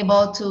them to be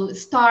able to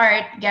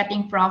start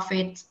getting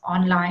profits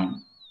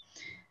online.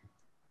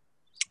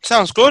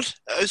 Sounds good.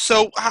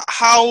 So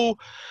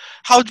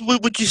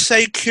would you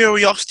say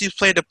curiosity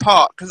played a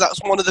part? Because that's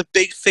one of the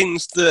big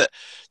things that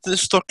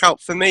stuck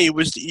out for me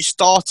was that you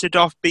started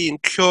off being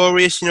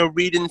curious,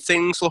 reading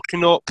things,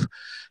 looking up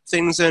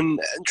things, and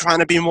trying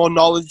to be more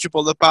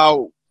knowledgeable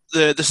about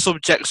the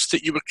subjects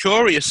that you were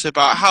curious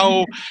about.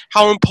 How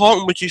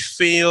important would you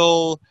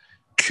feel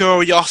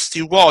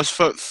curiosity was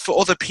for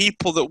other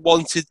people that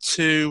wanted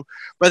to,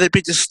 whether it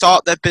be to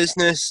start their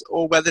business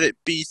or whether it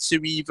be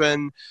to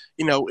even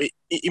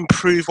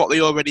improve what they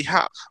already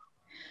have?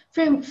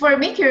 For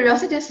me,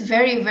 curiosity is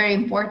very, very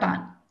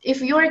important.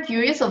 If you are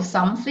curious of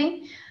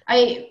something,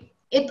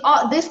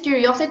 this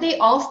curiosity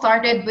all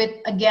started with,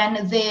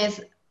 again,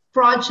 this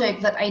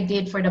project that I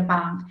did for the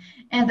bank.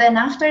 And then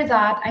after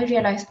that, I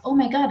realized, oh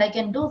my God, I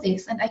can do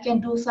this and I can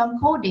do some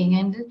coding.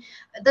 And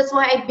that's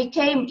why I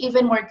became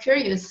even more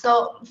curious.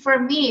 So for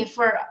me,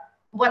 for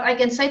what I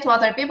can say to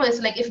other people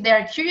is like, if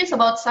they're curious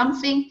about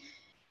something,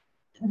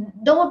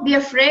 don't be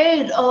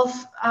afraid of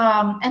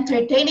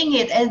entertaining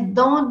it, and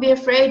don't be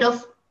afraid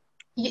of,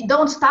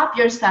 don't stop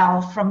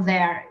yourself from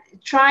there.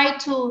 Try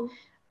to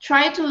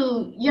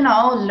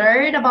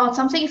learn about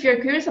something. If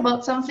you're curious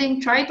about something,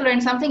 try to learn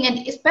something,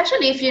 and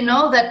especially if you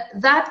know that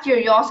that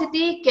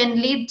curiosity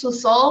can lead to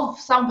solve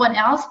someone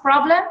else's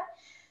problem,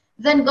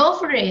 then go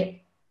for it,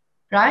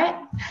 right?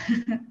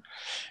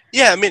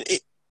 Yeah, I mean,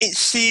 it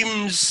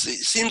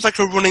seems like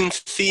a running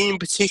theme,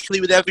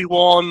 particularly with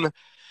everyone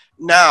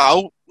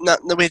now,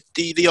 with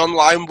the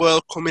online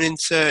world coming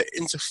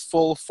into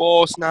full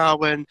force now,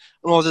 and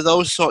all of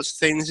those sorts of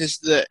things, is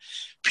that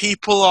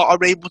people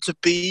are able to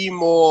be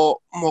more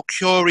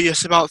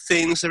curious about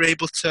things. They're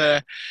able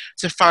to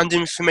find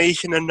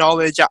information and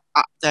knowledge at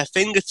their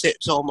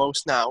fingertips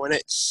almost now, and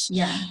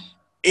Yeah.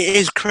 it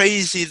is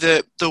crazy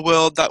the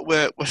world that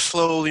we're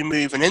slowly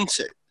moving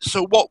into.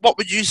 So what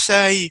would you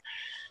say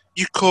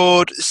you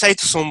could say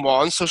to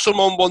someone? So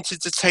someone wanted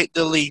to take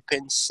the leap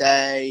and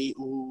say,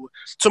 ooh,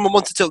 someone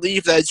wanted to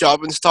leave their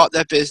job and start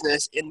their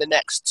business in the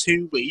next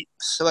 2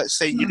 weeks. So let's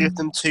say you give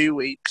them 2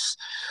 weeks.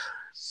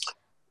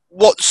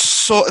 What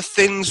sort of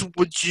things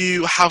would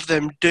you have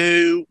them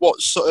do? What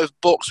sort of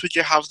books would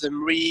you have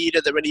them read?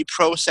 Are there any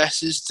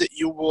processes that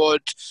you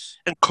would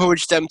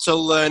encourage them to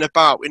learn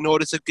about in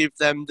order to give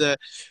them the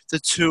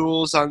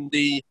tools and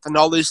the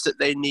knowledge that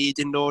they need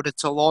in order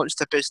to launch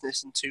their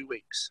business in 2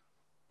 weeks?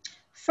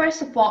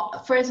 First of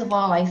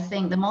all, I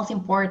think the most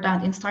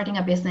important in starting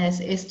a business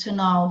is to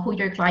know who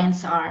your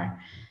clients are.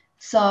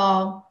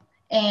 So,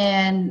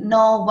 and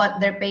know what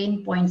their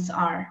pain points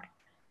are.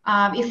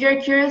 If you're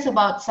curious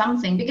about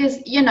something, because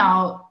you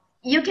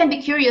can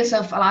be curious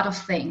of a lot of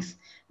things,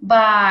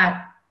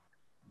 but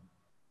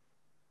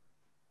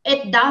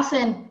it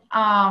doesn't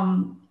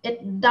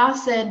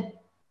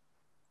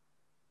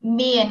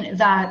mean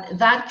that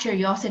that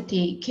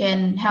curiosity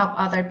can help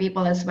other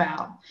people as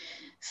well.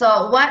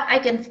 So what I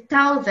can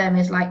tell them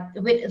is, like,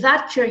 with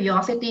that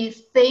curiosity,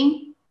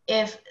 think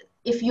if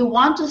you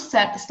want to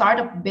start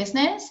a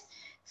business,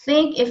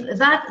 think if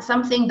that's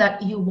something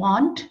that you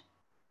want,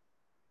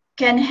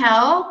 can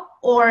help,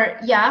 or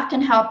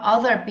can help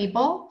other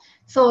people.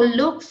 So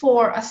look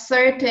for a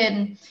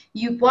certain,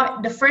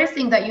 what the first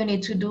thing that you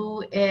need to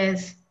do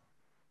is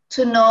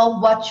to know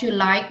what you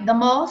like the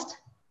most,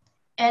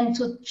 and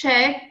to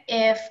check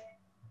if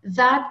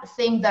that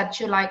thing that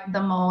you like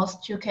the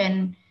most, you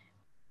can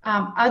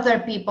other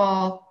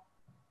people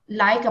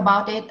like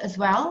about it as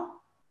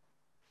well.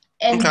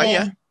 And Okay,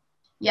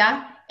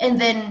 yeah. then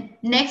and then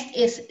next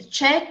is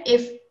check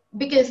if,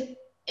 because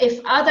if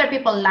other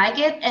people like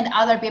it and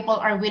other people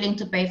are willing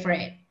to pay for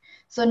it.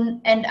 So,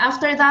 and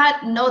after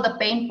that, know the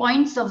pain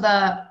points of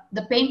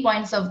the pain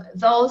points of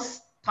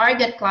those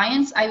target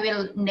clients. I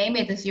will name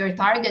it as your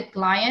target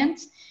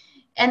clients,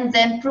 and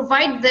then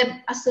provide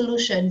them a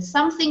solution,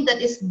 something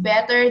that is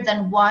better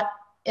than what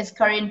is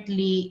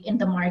currently in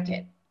the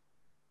market,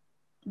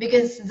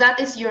 because that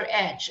is your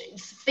edge.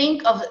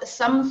 Think of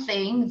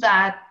something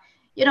that,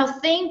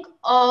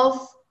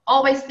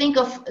 always think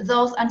of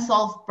those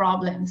unsolved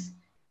problems,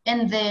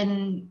 and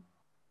then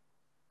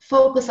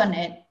focus on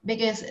it,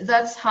 because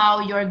that's how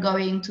you're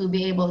going to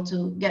be able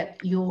to get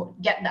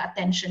the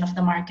attention of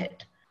the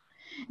market.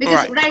 All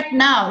Because right.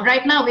 right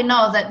now we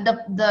know that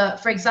the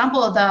for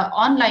example, the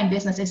online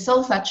business is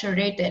so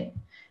saturated,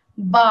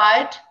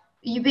 but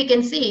we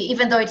can see,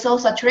 even though it's so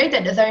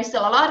saturated, there is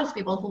still a lot of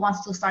people who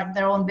wants to start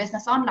their own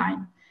business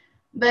online.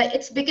 But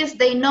it's because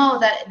they know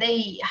that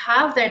they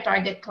have their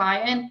target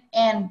client.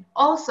 And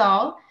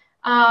also,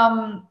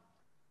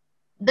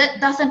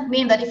 that doesn't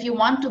mean that if you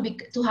want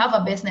to have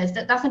a business,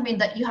 that doesn't mean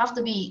that you have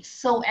to be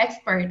so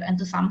expert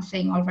into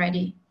something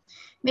already.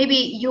 Maybe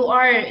you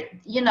are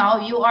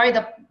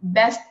the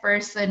best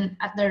person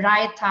at the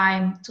right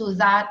time to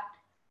that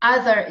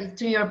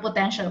to your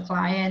potential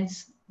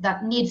clients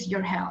that needs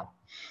your help.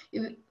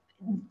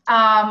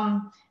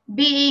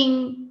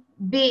 Being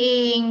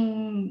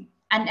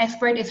an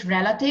expert is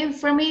relative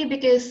for me,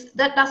 because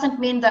that doesn't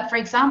mean that, for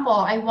example,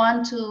 I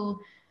want to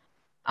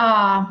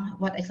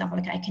what example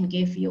I can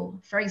give you?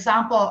 For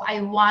example,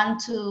 I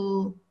want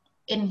to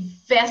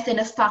invest in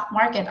the stock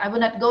market. I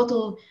will go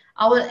to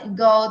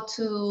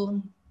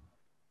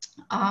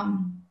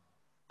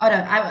oh no,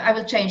 I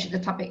will change the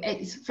topic.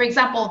 For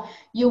example,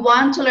 you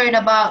want to learn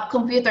about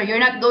computer. You're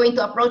not going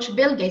to approach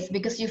Bill Gates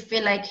because you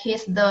feel like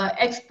he's the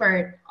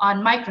expert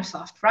on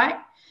Microsoft, right?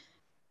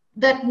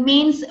 That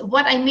means,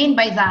 what I mean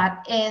by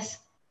that is,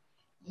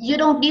 you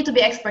don't need to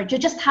be expert. You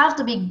just have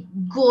to be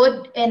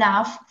good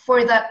enough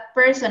for that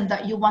person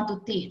that you want to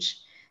teach.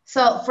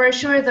 So for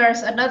sure,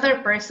 there's another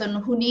person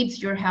who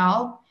needs your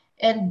help,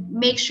 and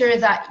make sure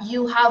that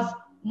you have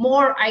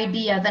more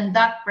idea than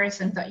that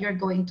person that you're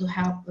going to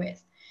help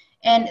with.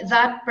 And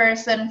that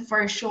person,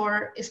 for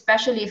sure,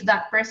 especially if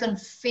that person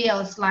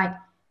feels like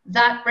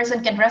that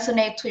person can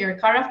resonate to your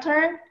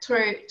character,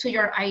 to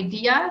your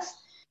ideas,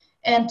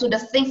 and to the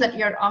things that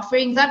you're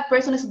offering, that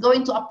person is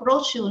going to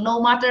approach you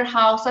no matter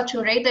how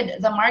saturated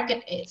the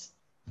market is.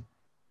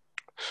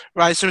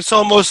 Right, so it's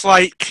almost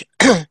like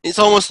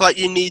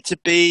you need to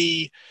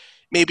be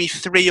maybe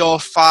 3 or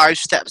 5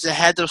 steps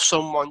ahead of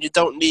someone. You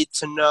don't need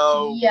to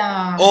know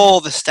Yeah, all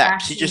the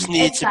steps. You just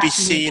exactly, need to be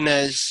exactly, seen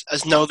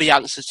as know the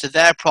answer to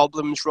their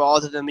problems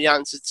rather than the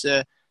answer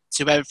to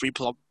every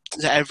problem.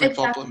 Yeah.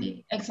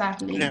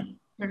 exactly,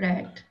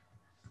 correct.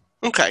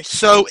 Okay,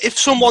 so if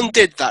someone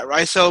did that,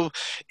 right? So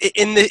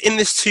in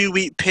this 2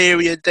 week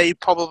period, they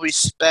probably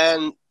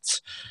spent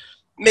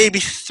maybe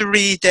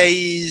 3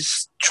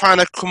 days trying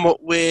to come up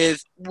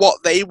with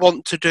what they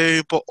want to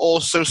do, but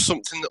also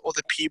something that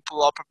other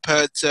people are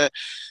prepared to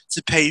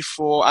pay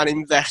for and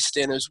invest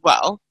in as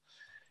well.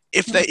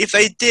 If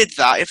they did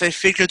that, if they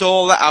figured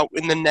all that out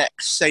in the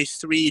next, say,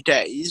 3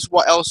 days,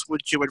 what else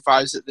would you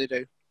advise that they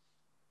do?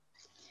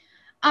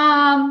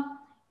 Um,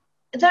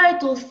 there are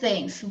two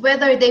things: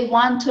 whether they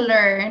want to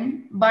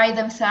learn by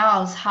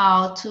themselves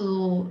how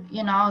to,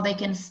 they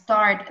can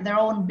start their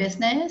own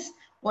business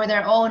or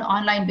their own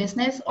online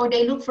business, or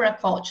they look for a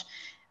coach.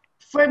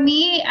 For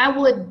me, I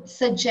would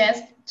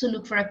suggest to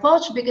look for a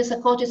coach, because a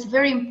coach is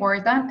very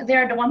important. They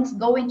are the ones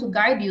going to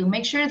guide you.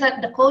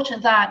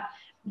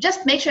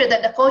 Just make sure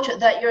that the coach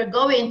that you're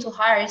going to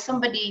hire is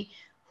somebody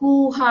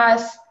who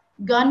has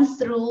gone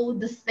through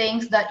the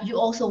things that you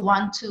also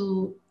want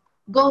to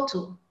go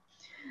to.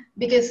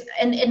 Because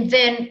and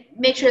then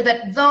make sure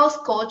that those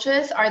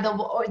coaches are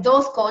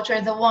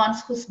the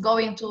ones who's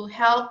going to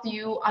help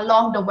you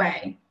along the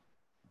way,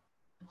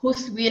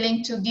 who's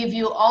willing to give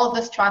you all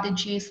the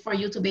strategies for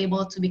you to be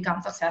able to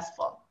become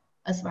successful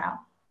as well.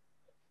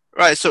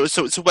 Right, so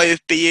it's a way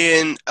of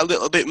being a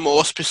little bit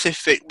more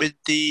specific with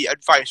the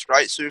advice,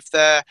 right? So if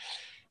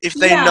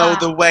they know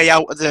the Yeah, way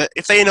out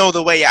if they know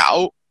the way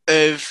out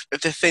of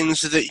the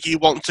things that you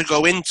want to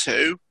go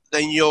into,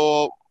 then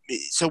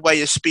it's a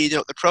way of speeding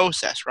up the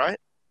process, right?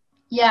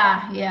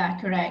 yeah,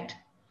 correct.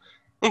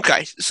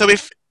 Okay, so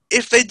if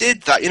they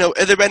did that,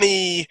 are there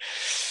any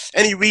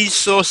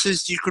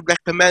resources you could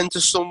recommend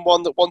to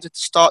someone that wanted to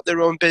start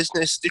their own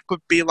business? They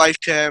could be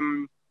like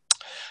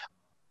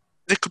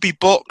they could be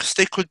books,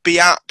 they could be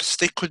apps,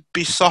 they could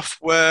be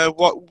software.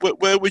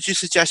 Where would you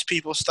suggest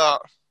people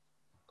start?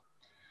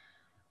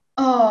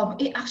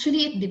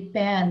 It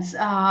depends.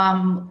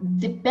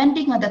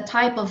 Depending on the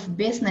type of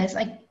business,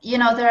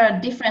 there are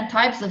different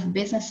types of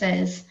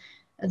businesses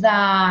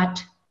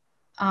that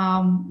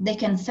they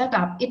can set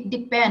up. It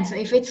depends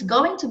if it's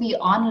going to be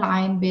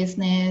online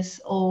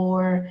business,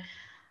 or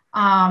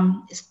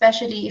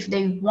especially if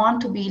they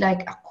want to be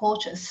like a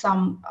coach,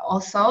 some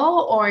also,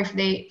 or if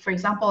they, for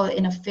example,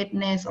 in a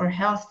fitness or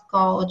health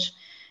coach.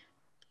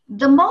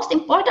 The most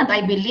important,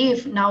 I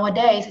believe,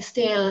 nowadays is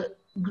still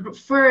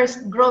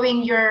first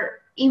growing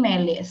your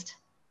email list,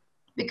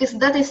 because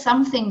that is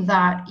something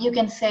that you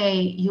can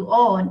say you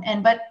own,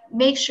 and but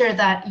make sure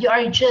that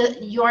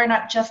you are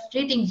not just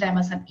treating them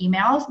as an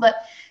emails, but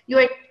you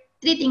are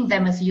treating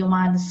them as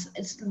humans.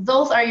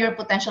 Those are your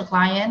potential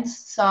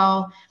clients,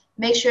 so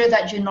make sure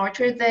that you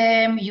nurture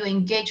them, you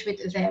engage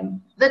with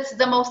them. That's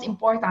the most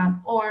important.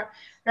 Or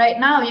right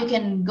now you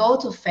can go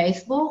to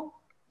Facebook.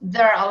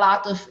 There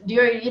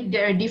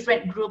are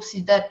different groups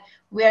that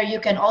where you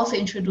can also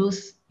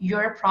introduce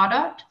your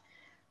product.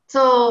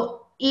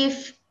 So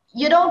if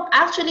you don't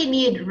actually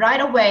need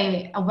right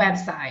away a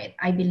website,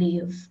 I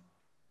believe.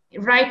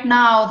 Right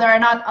now, there are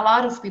not a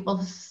lot of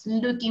people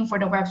looking for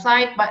the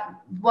website, but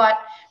what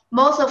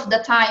most of the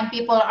time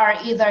people are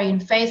either in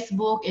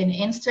Facebook, in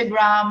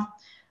Instagram.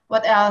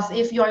 What else?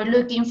 If you're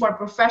looking for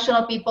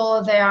professional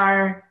people, they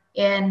are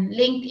in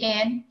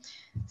LinkedIn.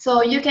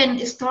 So you can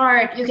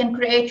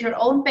create your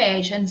own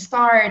page and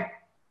start,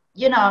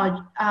 you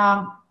know,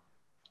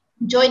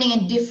 joining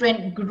in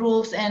different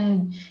groups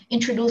and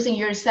introducing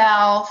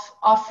yourself,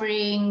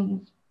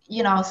 offering,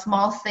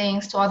 small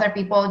things to other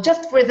people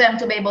just for them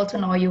to be able to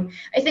know you.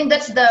 I think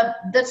that's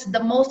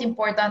the most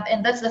important,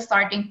 and that's the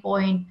starting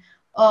point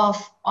of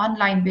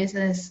online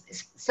business,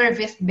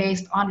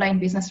 service-based online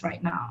business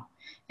right now.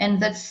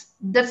 And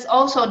that's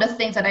also the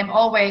things that I'm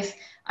always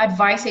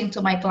advising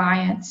to my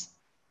clients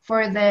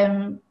for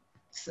them.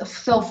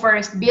 So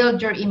first,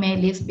 build your email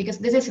list, because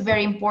this is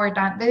very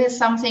important. This is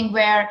something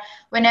where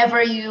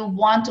whenever you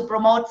want to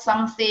promote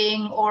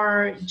something,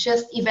 or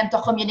just even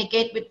to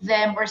communicate with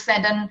them, or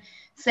send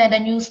a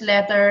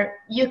newsletter,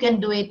 you can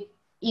do it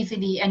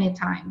easily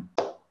anytime.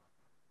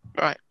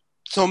 Right.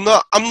 So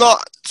I'm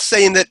not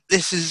saying that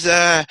this is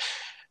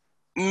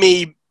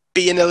me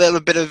being a little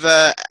bit of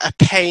a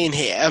pain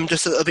here. I'm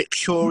just a little bit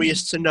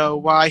curious to know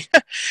why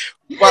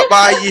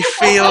why you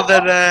feel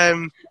that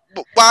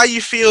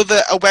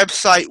a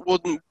website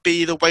wouldn't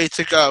be the way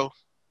to go.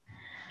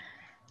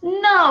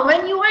 No,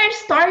 when you are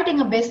starting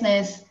a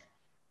business,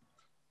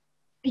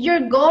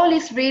 your goal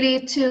is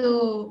really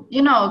to,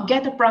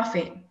 get a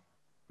profit,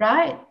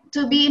 right?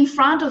 To be in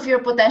front of your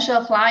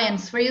potential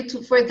clients,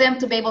 for them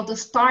to be able to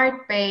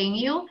start paying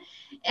you.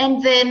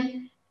 And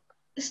then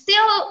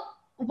still,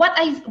 what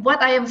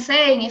I am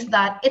saying is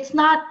that it's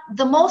not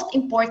the most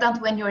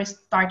important when you're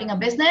starting a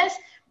business,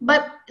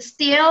 but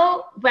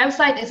still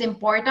website is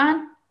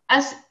important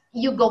as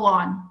you go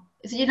on,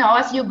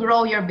 as you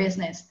grow your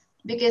business.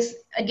 Because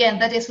again,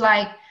 that is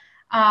like,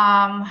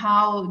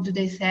 how do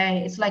they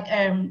say, it's like,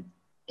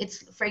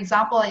 it's, for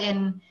example,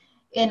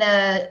 in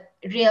a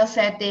real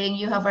setting,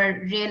 you have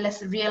a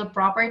real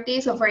property.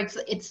 So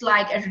it's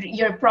like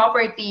your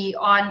property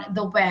on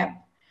the web.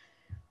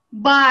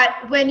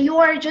 But when you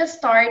are just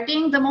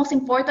starting, the most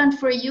important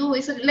for you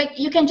is, like,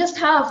 you can just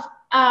have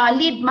a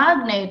lead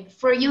magnet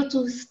for you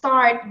to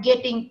start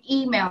getting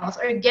emails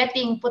or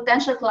getting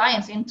potential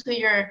clients into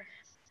your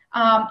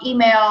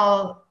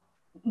email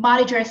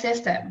manager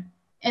system,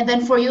 and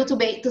then for you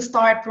to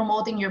start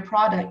promoting your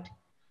product.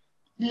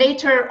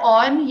 Later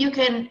on,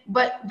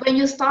 but when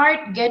you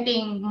start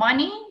getting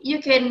money,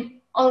 you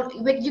can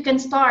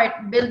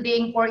start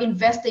building or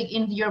investing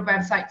in your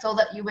website, so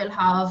that you will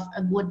have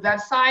a good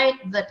website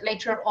that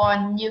later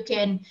on you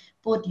can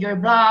put your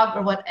blog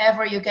or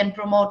whatever, you can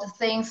promote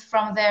things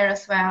from there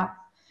as well.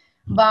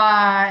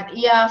 But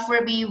yeah,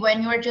 for me,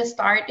 when you're just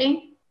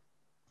starting,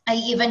 I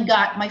even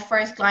got my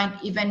first client,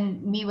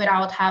 even me,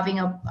 without having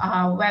a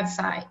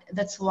website.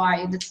 That's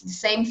why that's the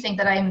same thing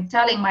that I'm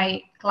telling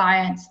my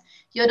clients.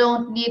 You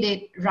don't need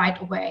it right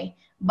away,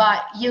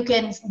 but you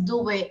can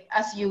do it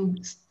as you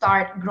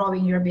start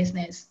growing your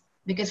business.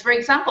 Because, for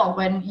example,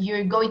 when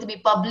you're going to be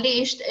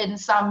published in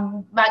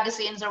some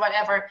magazines or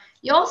whatever,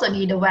 you also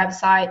need a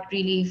website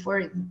really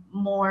for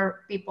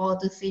more people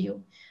to see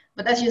you.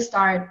 But as you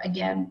start,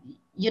 again,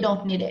 you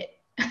don't need it.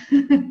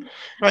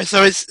 Right.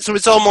 So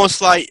it's almost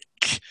like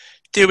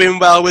doing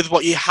well with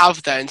what you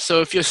have then.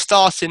 So if you're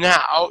starting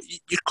out,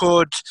 you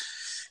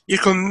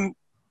can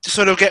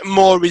sort of get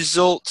more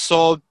results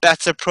or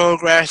better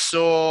progress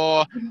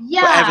or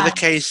whatever the Yeah,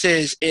 case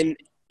is in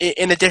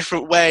a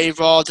different way,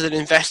 rather than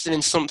investing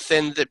in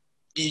something that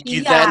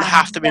you then yeah,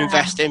 have to yeah,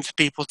 invest in for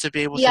people to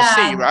be able to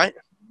see, yeah. right?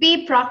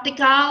 Be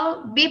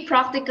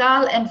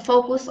practical and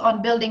focus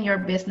on building your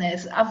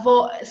business.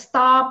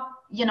 Stop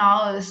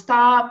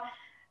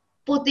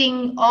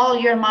putting all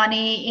your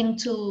money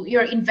into,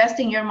 you're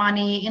investing your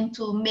money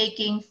into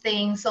making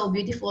things so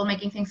beautiful,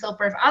 making things so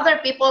perfect. Other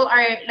people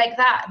are like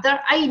that.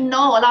 I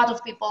know a lot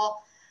of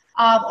people,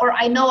 or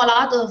I know a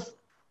lot of,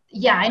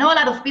 yeah, I know a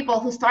lot of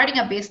people who's starting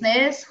a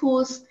business,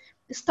 who's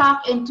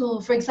stuck into,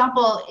 for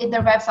example, in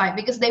their website,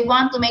 because they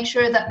want to make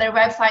sure that their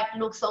website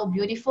looks so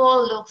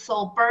beautiful, looks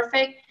so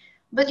perfect.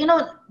 But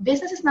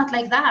business is not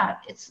like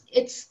that.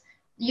 It's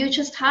you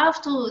just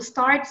have to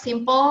start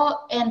simple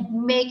and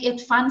make it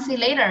fancy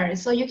later,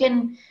 so you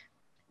can,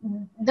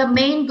 the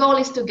main goal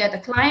is to get a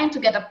client, to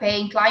get a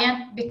paying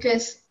client,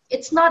 because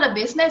it's not a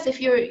business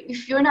if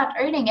you're not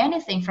earning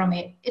anything from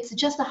it. It's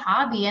just a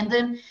hobby. And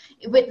then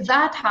with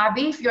that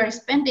hobby, if you're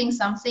spending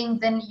something,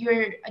 then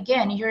you're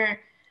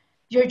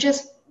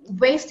just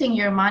wasting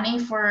your money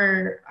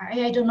for,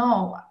 I don't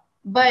know.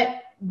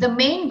 But the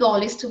main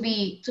goal is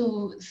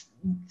to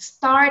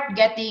start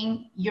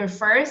getting your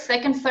first,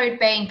 second, third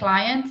paying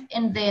clients,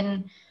 and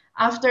then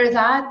after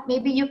that,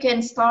 maybe you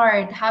can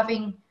start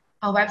having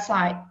a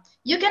website.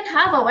 You can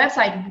have a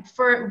website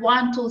for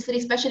 1, 2, 3,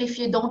 especially if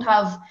you don't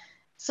have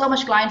so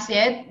much clients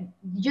yet.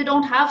 You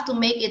don't have to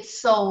make it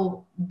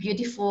so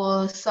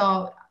beautiful,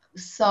 so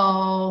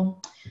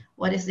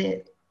what is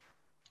it?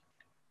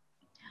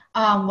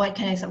 What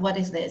can I say? What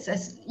is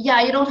this?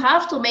 Yeah, you don't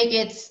have to make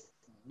it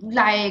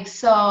like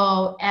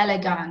so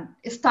elegant.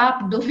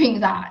 Stop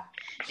doing that.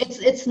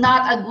 It's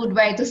not a good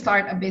way to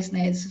start a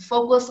business.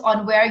 Focus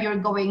on where you're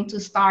going to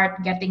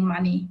start getting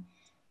money.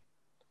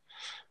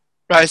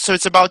 Right. So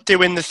it's about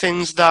doing the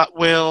things that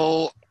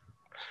will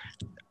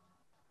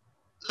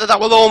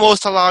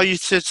almost allow you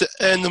to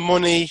earn the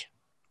money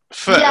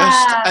first,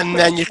 Yeah, and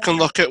then you can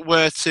look at of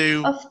where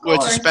to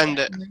course, of spend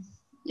it. course.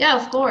 Yeah,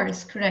 of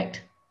course,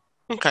 correct.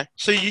 Okay,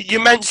 so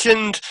you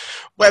mentioned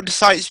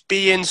websites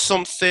being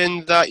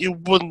something that you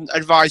wouldn't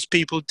advise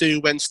people do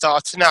when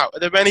starting out. Are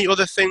there any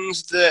other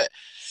things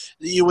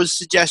that you would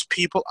suggest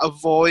people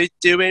avoid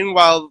doing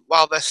while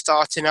they're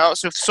starting out?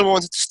 So if someone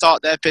wanted to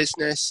start their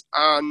business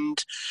and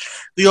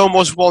they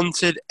almost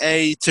wanted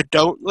a to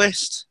don't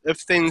list of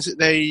things that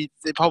they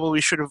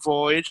probably should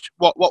avoid,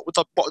 what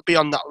would be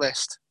on that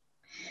list?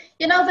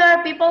 There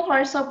are people who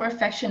are so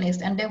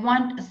perfectionist and they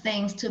want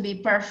things to be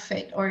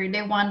perfect, or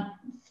they want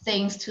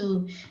things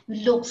to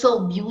look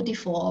so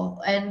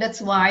beautiful. And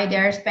that's why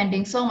they're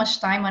spending so much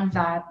time on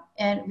that.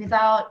 And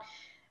without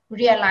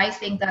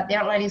realizing that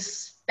they're already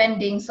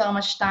spending so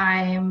much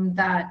time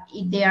that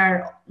they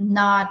are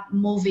not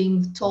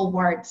moving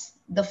towards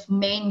the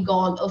main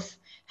goal of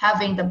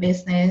having the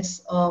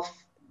business, of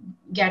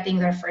getting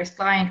their first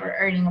client or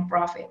earning a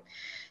profit.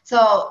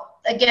 So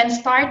again,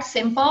 start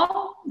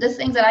simple. The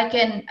things that I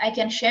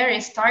can share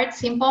is start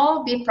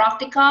simple, be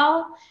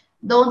practical.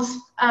 Don't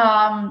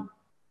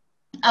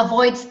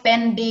avoid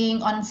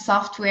spending on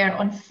software,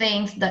 on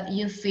things that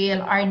you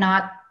feel are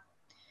not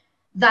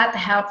that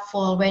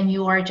helpful when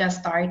you are just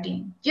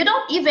starting. You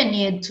don't even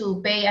need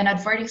to pay an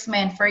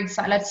advertisement, for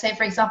example, let's say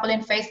for example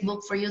in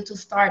Facebook, for you to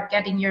start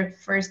getting your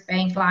first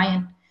paying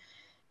client.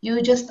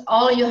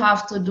 All you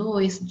have to do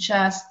is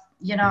just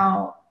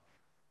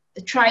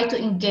try to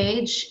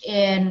engage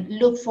and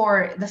look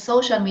for the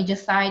social media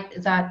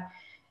site that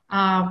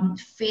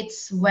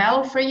fits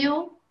well for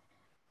you.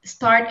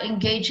 Start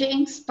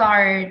engaging,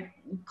 start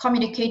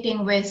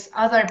communicating with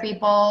other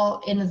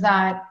people in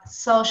that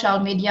social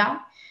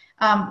media,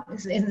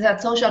 in that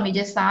social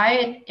media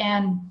site.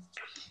 And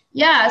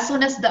yeah, as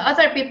soon as the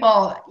other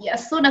people,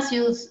 as soon as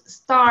you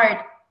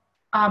start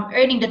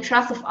earning the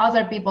trust of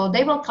other people,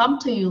 they will come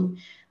to you.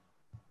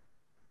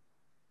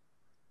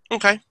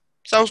 Okay,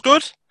 sounds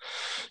good.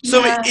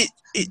 So Yeah.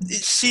 it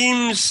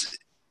seems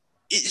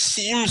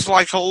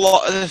like a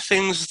lot of the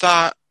things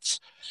that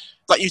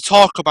you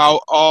talk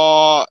about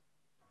are,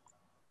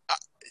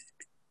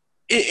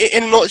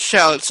 in a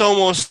nutshell, it's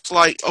almost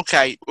like,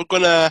 okay, we're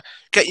gonna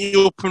get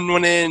you up and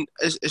running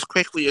as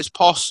quickly as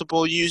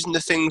possible using the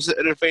things that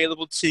are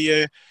available to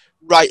you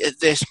right at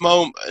this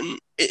moment.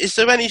 Is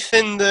there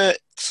anything that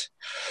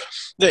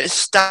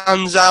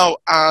stands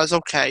out as,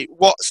 okay,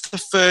 what's the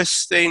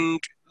first thing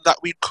that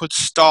we could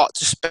start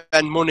to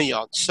spend money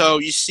on? So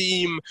you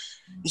seem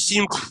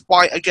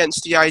quite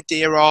against the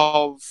idea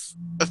of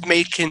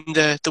making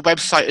the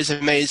website as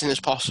amazing as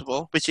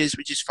possible, which is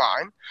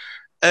fine.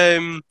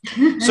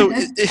 So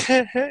is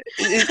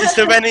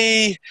there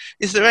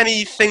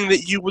anything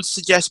that you would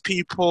suggest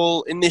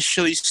people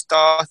initially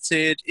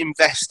started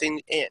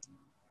investing in?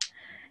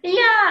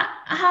 Yeah.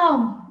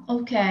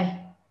 Okay.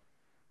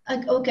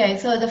 Okay.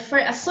 So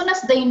as soon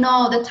as they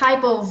know the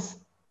type of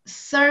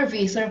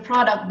service or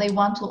product they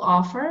want to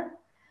offer,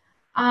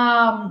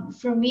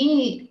 for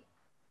me,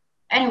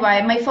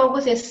 anyway, my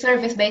focus is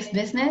service-based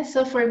business.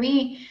 So for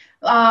me,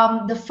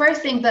 the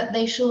first thing that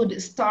they should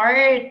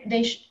start,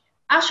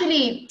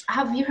 actually,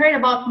 have you heard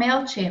about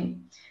MailChimp?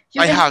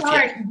 You I can have, yeah.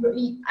 start.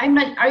 I'm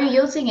not. Are you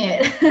using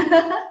it?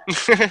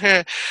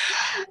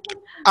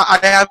 I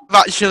have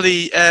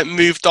actually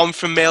moved on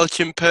from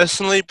MailChimp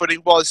personally, but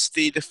it was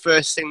the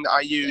first thing that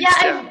I Yeah, used.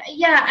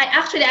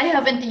 I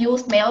haven't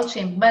used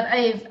MailChimp, but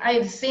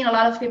I've seen a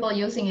lot of people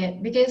using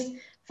it because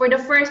for the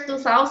first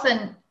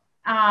 2,000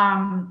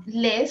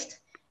 list,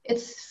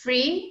 it's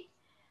free,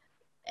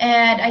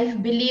 and I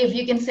believe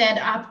you can send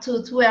up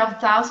to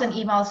 12,000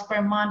 emails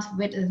per month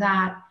with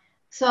that.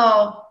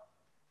 So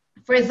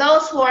for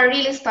those who are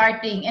really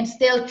starting and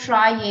still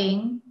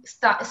trying,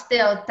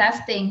 still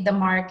testing the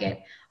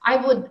market, I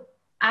would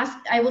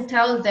I would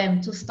tell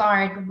them to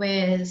start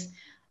with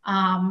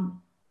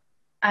um,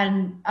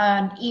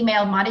 an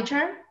email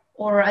manager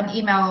or an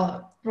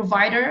email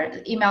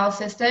provider, email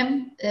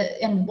system,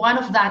 and one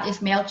of that is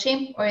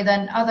MailChimp, or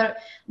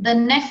the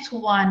next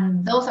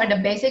one, those are the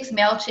basics,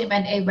 MailChimp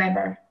and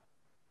Aweber.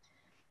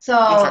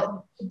 Okay,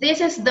 So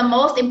this is the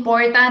most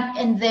important,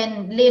 and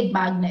then lead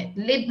magnet.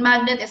 Lead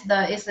magnet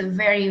is a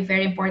very,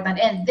 very important,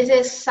 and this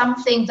is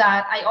something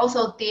that I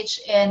also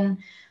teach in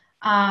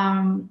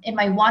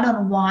my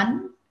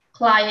one-on-one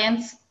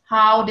clients,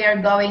 how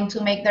they're going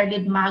to make their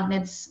lead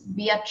magnets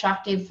be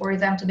attractive for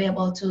them to be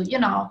able to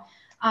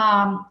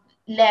um,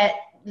 let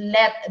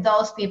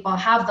those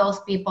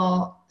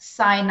people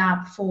sign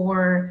up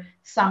for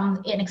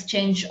some in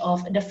exchange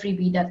of the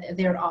freebie that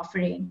they're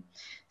offering.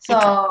 okay,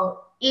 So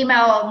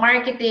email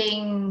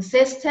marketing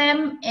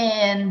system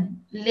and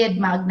lead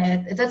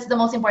magnet. That's the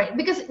most important,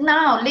 because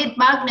now lead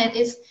magnet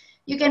is,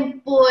 you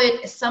can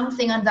put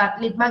something on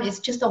that lead magnet. It's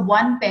just a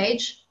one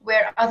page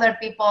where other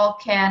people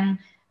can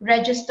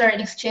register in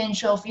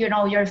exchange of your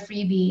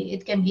freebie.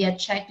 It can be a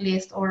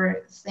checklist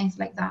or things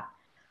like that.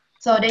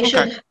 So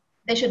okay,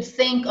 they should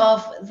think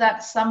of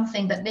that,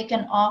 something that they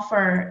can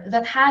offer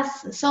that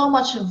has so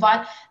much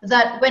value,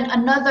 that when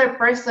another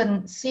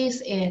person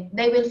sees it,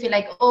 they will feel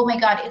like, oh my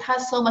God, it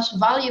has so much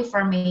value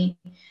for me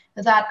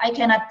that I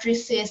cannot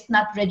resist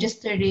not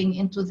registering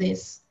into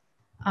this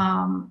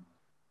um,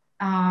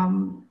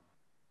 um,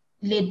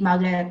 lead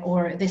magnet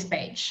or this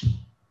page.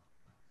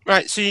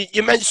 right. So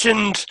you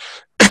mentioned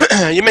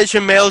you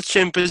mentioned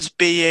MailChimp as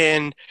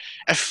being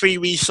a free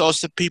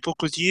resource that people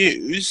could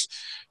use.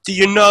 Do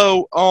you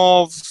know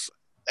of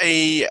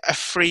a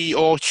free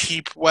or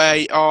cheap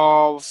way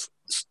of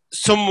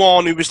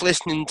someone who was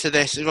listening to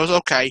this and goes,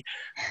 okay,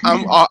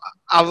 I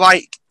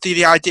like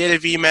the idea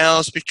of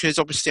emails because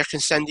obviously I can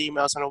send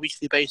emails on a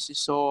weekly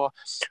basis or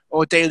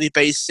daily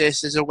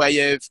basis as a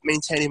way of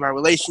maintaining my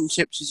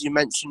relationships, as you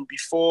mentioned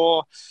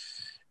before.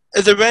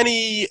 Are there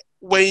any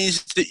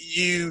ways that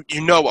you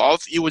know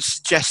of you would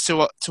suggest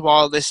to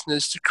our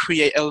listeners to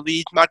create a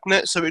lead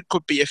magnet? So it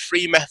could be a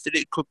free method,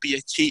 it could be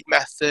a cheap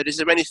method. Is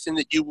there anything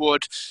that you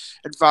would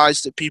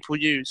advise that people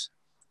use?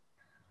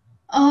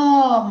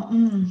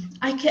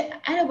 I can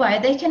anyway,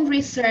 they can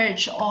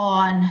research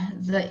on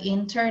the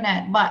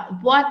internet,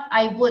 but what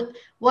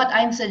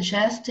I'm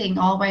suggesting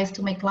always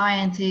to my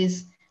clients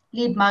is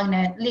lead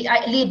magnet,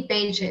 lead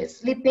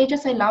pages. Lead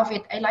pages, I love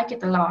it. I like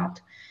it a lot.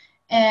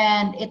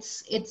 And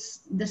it's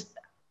this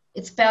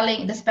it's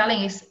spelling the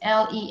spelling is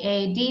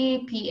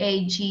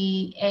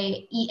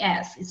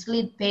LEADPAGAES. It's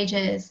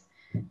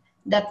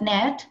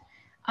leadpages.net.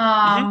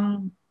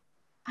 Hmm.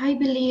 I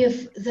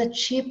believe the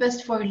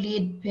cheapest for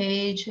lead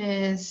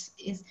pages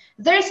is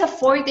there's a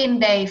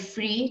 14-day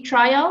free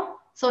trial,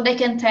 so they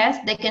can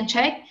test, they can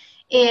check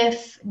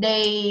if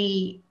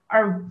they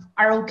are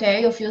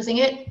okay of using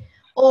it.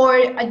 Or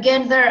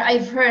again, there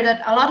I've heard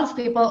that a lot of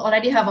people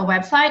already have a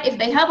website. If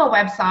they have a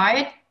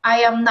website,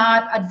 I am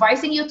not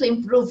advising you to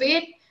improve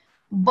it,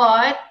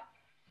 but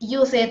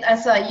use it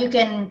as a you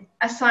can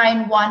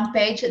assign one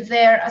page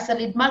there as a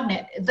lead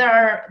magnet.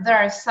 There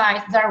are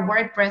sites, there are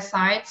WordPress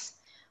sites,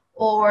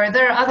 or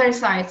there are other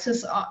sites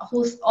who's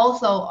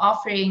also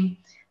offering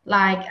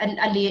like a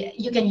lead,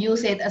 you can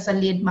use it as a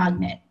lead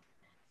magnet.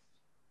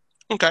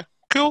 Okay,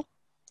 cool.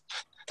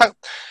 Thank,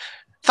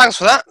 thanks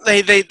for that.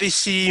 They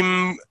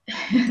seem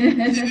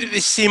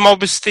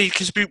obviously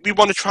because we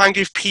want to try and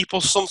give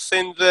people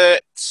something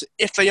that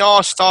if they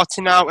are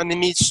starting out and they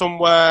need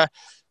somewhere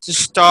to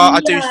start, Yeah,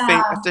 I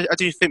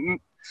do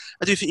think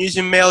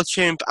using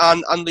Mailchimp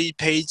and lead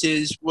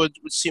pages would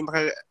seem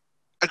like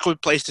a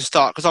good place to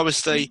start because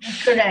obviously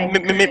correct.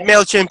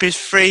 Mailchimp is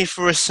free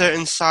for a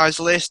certain size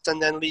list,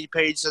 and then lead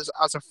pages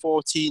has a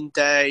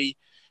 14-day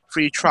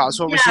free trial.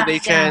 So obviously Yeah,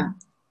 yeah,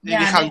 they yeah,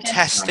 they can can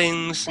test start,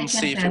 things they and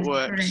can see if it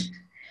test, correct. works.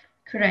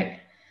 Correct.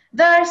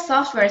 There are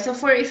software. So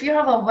for if you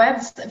have a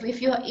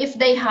if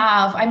they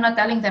have, I'm not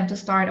telling them to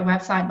start a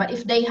website, but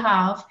if they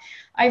have,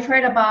 I've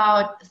heard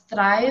about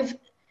Thrive,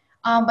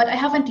 but I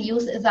haven't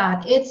used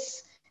that.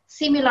 It's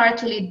similar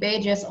to Lead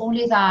Pages,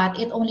 only that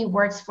it only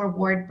works for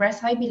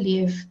WordPress, I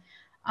believe.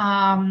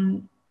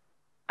 Um,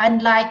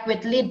 Unlike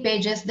with Lead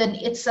Pages, then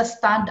it's a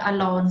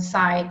standalone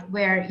site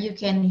where you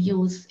can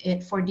use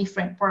it for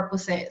different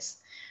purposes,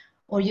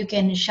 or you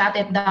can shut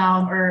it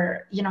down,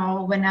 or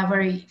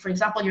whenever, for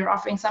example, you're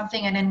offering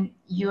something and then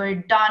you're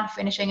done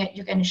finishing it,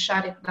 you can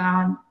shut it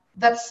down.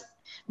 That's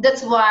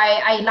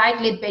why I like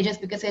Lead Pages,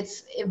 because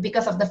it's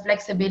because of the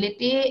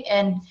flexibility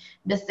and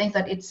the things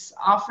that it's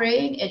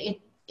offering.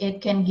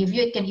 It can give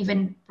you, it can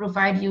even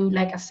provide you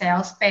like a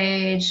sales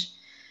page,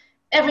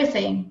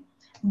 everything.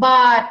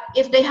 But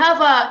if they have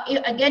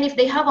if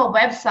they have a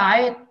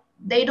website,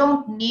 they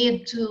don't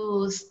need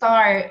to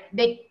start.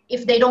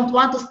 If they don't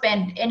want to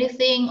spend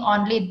anything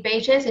on lead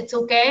pages, it's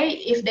okay.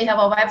 If they have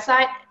a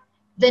website,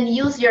 then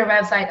use your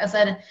website as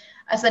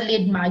a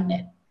lead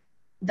magnet.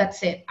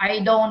 That's it. I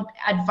don't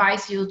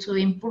advise you to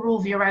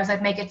improve your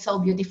website, make it so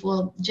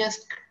beautiful.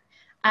 Just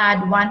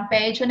add one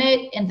page on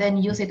it and then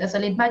use it as a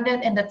lead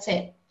magnet, and that's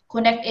it.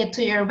 Connect it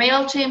to your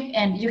MailChimp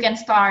and you can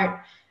start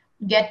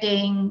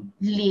getting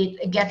leads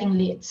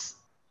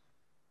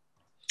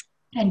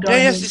and Yeah, growing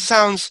yes, leads.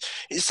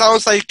 it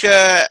sounds like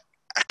a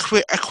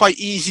quite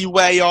easy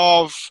way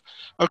of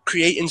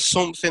creating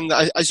something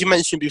that, as you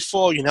mentioned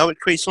before, it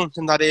creates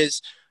something that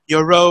is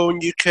your own.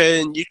 You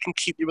can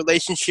keep your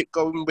relationship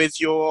going with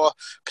your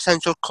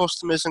potential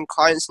customers and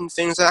clients and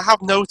things. And I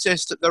have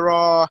noticed that there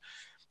are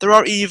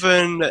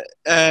even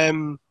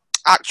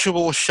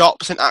actual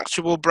shops and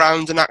actual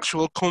brands and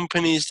actual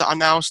companies that are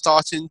now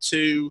starting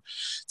to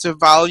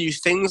value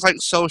things like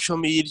social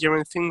media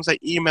and things like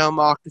email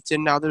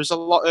marketing. Now there's a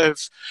lot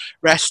of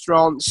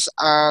restaurants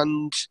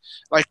and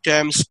like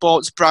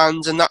sports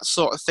brands and that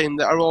sort of thing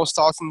that are all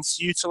starting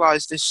to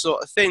utilize this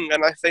sort of thing,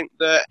 and I think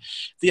that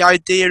the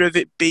idea of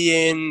it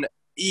being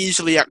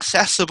easily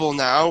accessible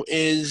now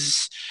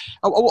is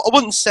I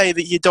wouldn't say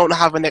that you don't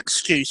have an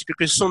excuse,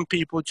 because some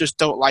people just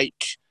don't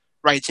like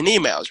writing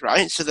emails,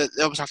 right? So that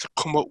they always have to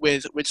come up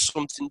with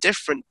something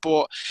different.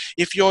 But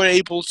if you're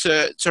able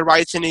to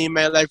write an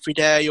email every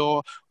day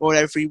or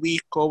every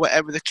week or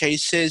whatever the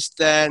case is,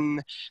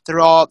 then there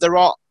are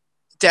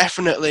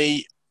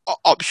definitely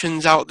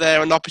options out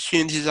there and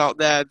opportunities out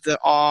there that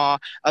are,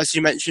 as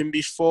you mentioned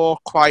before,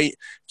 quite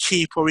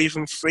cheap or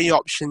even free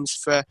options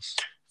for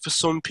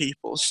some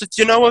people. So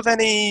do you know of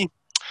any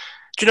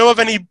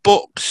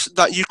books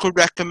that you could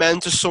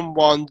recommend to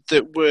someone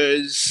that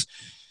was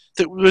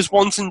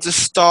wanting to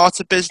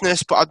start a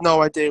business but had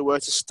no idea where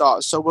to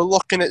start? So we're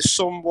looking at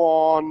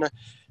someone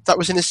that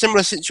was in a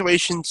similar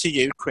situation to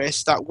you,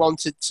 Chris, that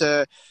wanted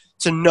to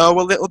know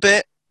a little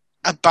bit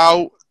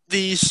about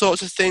these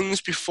sorts of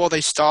things before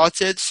they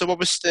started. So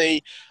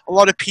obviously, a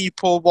lot of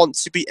people want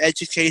to be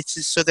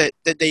educated so that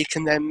they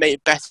can then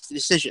make better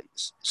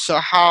decisions. So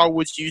how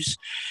would you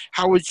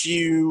how would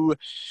you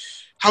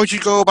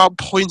go about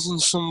pointing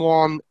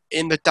someone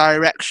in the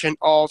direction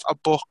of a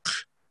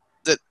book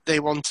that they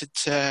wanted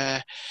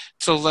to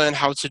learn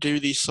how to do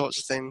these sorts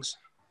of things?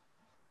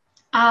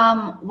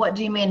 What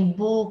do you mean,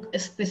 book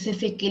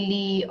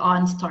specifically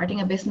on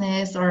starting a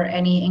business or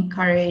any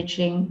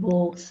encouraging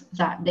books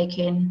that they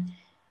can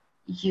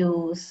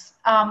use?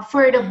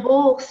 For the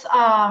books,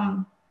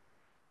 I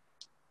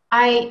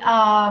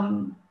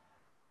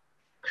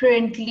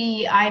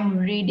currently I'm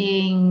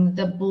reading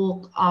the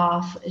book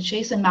of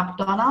Jason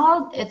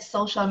McDonald. It's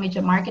Social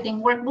Media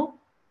Marketing Workbook.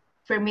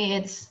 For me,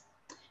 it's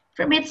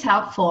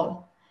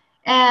helpful.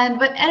 And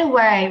but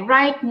anyway,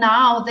 right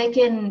now they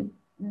can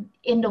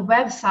in the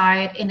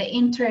website, in the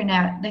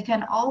internet, they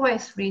can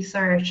always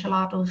research a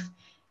lot of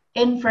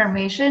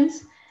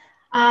informations.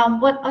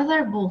 What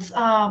other books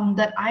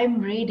that I'm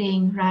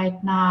reading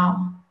right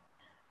now?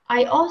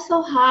 I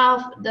also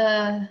have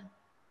the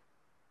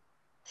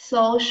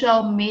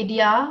social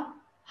media,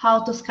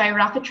 how to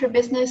skyrocket your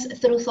business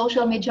through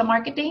social media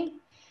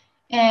marketing,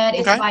 and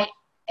Okay.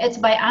 it's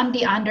by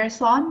Andy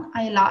Anderson.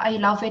 I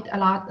love it a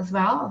lot as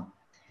well.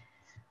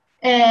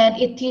 And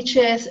it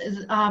teaches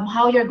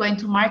how you're going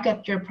to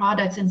market your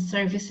products and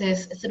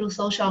services through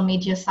social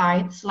media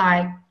sites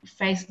like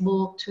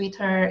Facebook,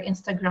 Twitter,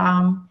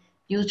 Instagram,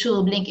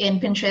 YouTube, LinkedIn,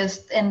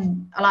 Pinterest,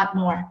 and a lot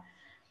more.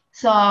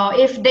 So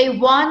if they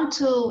want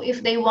to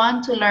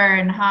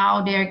learn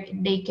how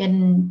they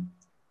can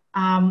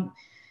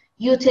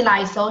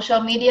utilize social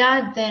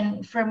media,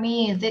 then for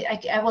me,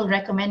 I will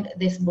recommend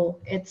this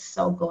book. It's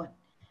so good.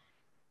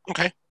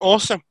 Okay.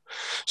 Awesome.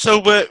 So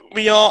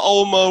we are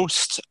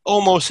almost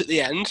at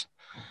the end.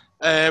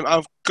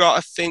 I've got,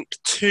 I think,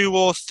 two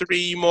or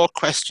three more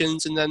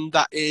questions, and then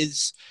that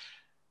is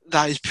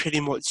pretty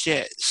much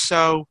it.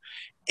 So,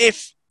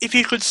 if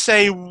you could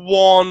say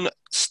one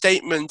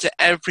statement to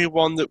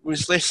everyone that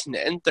was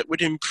listening that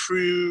would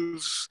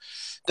improve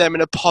them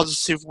in a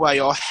positive way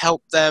or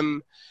help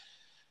them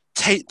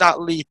take that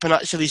leap and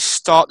actually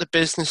start the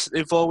business that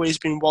they've always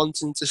been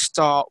wanting to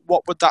start,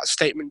 what would that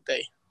statement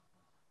be?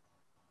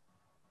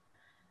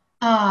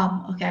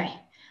 Okay.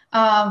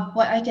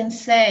 What I can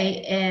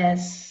say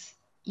is,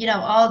 a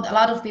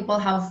lot of people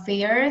have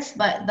fears,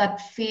 but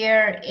that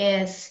fear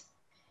is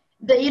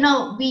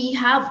we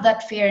have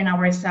that fear in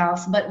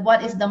ourselves. But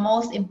what is the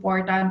most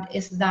important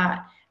is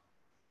that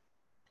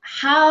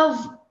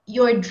have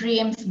your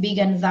dreams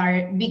bigger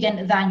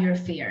than your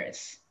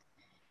fears.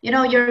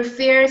 Your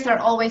fears are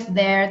always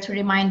there to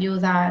remind you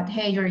that,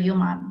 hey, you're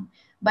human.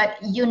 But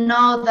you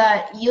know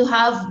that you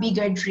have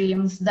bigger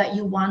dreams that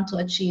you want to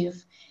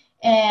achieve.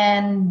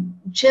 And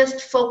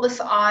just focus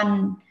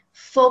on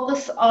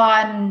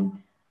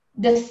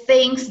the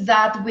things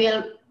that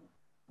will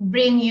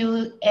bring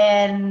you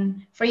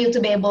and for you to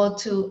be able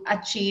to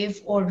achieve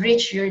or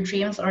reach your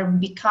dreams or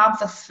become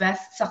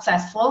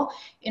successful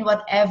in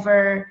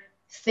whatever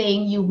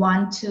thing you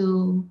want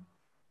to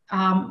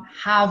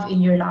have in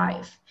your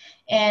life.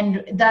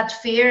 And that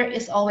fear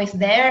is always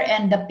there.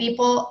 And the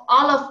people,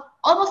 almost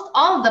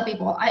all of the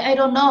people, I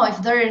don't know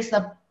if there is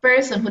a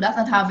person who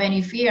doesn't have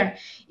any fear.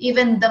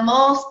 Even the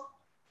most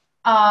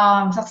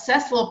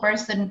successful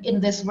person in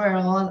this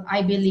world,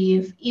 I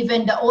believe,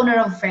 even the owner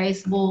of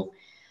Facebook,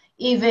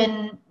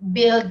 even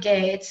Bill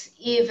Gates,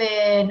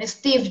 even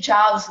Steve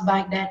Jobs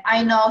back then,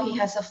 I know he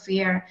has a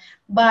fear.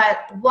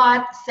 But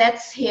what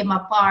sets him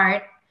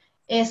apart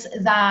is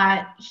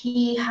that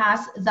he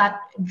has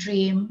that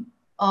dream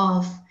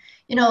of,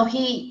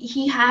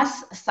 he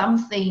has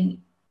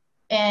something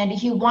and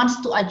he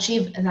wants to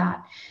achieve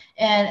that.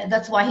 And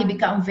that's why they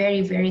become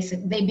very, very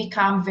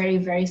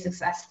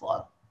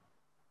successful.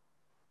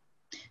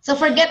 So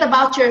forget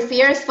about your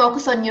fears,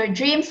 focus on your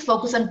dreams,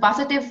 focus on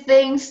positive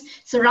things,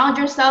 surround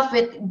yourself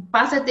with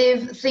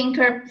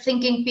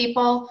thinking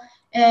people,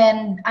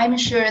 and I'm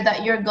sure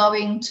that you're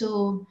going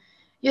to,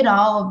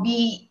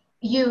 be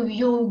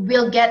you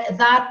will get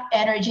that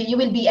energy, you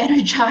will be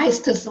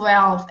energized as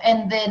well,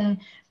 and then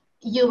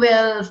you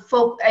will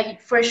for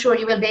sure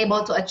you will be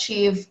able to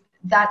achieve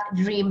that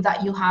dream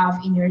that you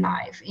have in your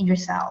life, in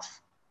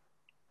yourself.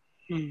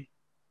 Hmm.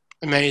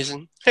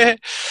 Amazing. All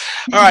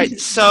right,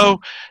 so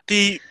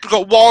we've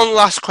got one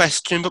last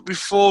question, but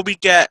before we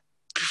get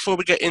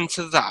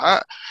into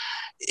that,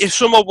 if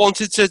someone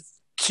wanted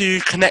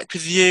to connect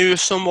with you,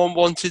 if someone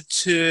wanted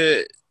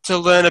to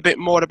learn a bit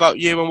more about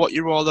you and what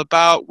you're all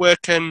about, where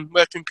can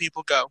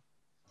people go?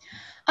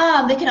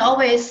 They can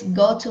always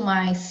go to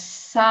my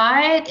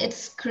site.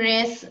 It's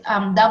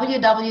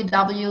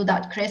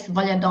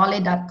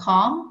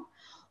www.chrisvalladolid.com,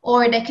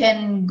 or they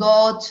can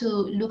go to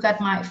look at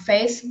my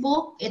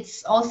Facebook.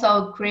 It's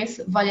also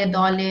Chris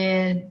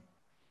Valladolid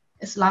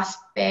last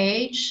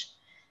page.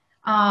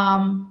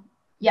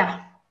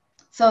 Yeah,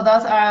 so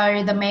those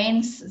are the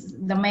main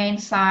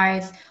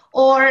sites.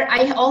 Or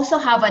I also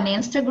have an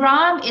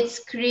Instagram. It's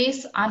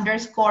Chris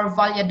underscore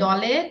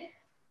Valladolid.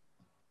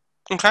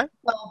 Okay.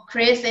 So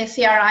Chris is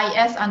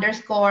CRIS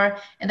underscore,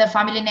 and the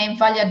family name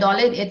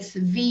Valladolid, it's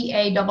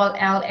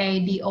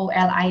VALLADOLID.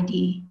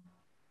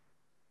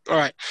 All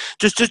right.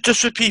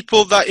 Just for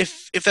people that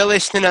if they're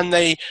listening and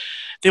they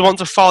want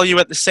to follow you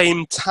at the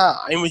same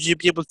time, would you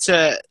be able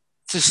to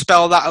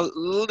spell that a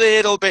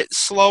little bit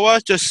slower,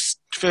 just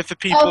for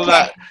people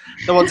that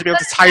Okay, want to be able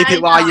to type I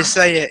it while you know.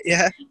 say it?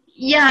 Yeah.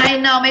 Yeah, I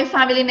know. My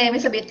family name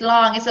is a bit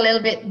long. It's a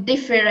little bit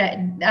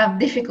different,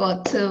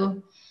 difficult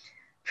to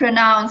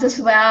pronounce as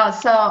well.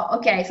 So,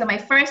 okay, so my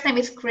first name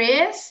is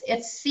Chris.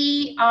 It's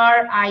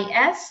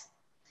CRIS.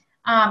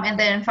 And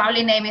then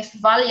family name is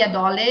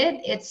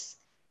Valladolid. It's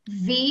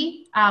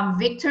V,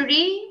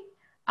 Victory,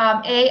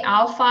 A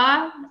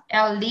Alpha,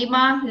 L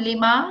Lima,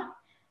 Lima,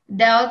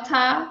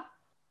 Delta,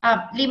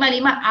 Lima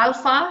Lima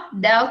Alpha,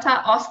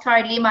 Delta,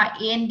 Oscar Lima,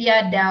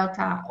 India,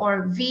 Delta,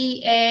 or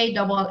VALLADOLID.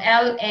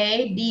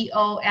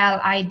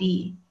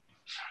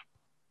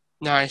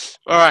 Nice.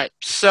 All right.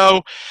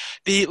 So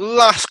the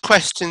last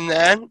question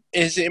then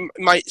is, it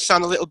might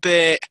sound a little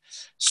bit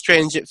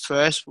strange at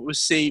first, but we'll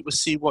see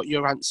what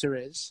your answer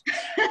is.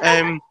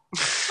 Um,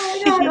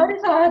 Oh my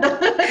God, that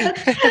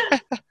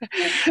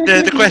the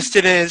is hard.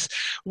 question is,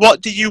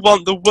 what do you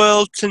want the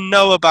world to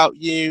know about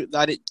you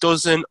that it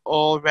doesn't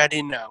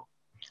already know?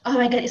 Oh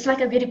my God, it's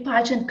like a beauty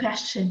pageant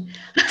question.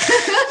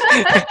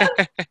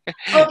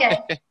 Okay,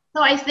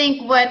 so I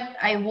think what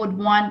I would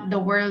want the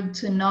world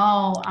to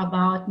know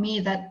about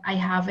me that I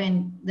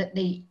haven't, that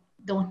they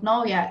don't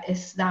know yet,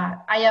 is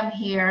that I am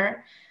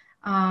here.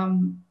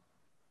 Um,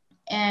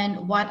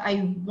 and what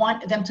I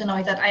want them to know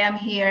is that I am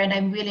here and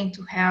I'm willing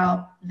to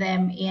help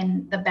them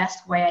in the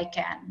best way I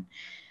can.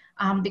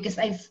 Because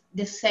I've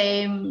the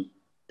same,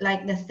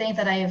 like the thing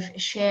that I've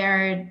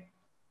shared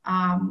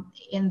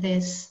in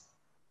this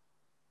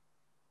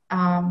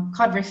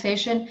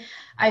conversation,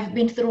 I've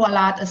been through a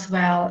lot as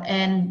well.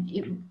 And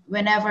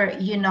whenever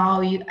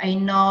I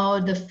know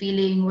the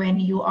feeling when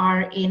you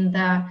are in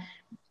the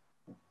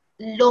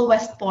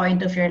lowest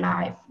point of your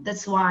life.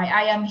 That's why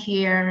I am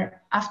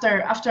here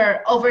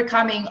after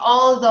overcoming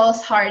all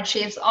those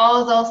hardships,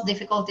 all those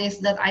difficulties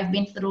that I've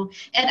been through.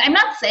 And I'm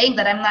not saying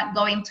that I'm not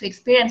going to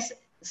experience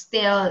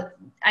still,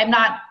 I'm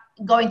not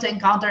going to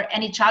encounter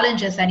any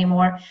challenges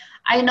anymore.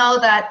 I know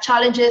that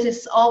challenges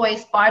is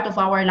always part of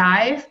our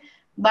life,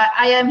 but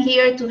I am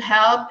here to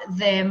help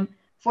them,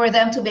 for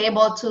them to be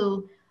able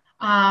to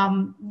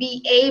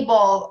be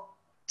able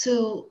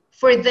to,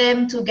 for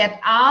them to get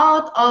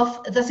out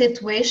of the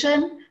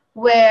situation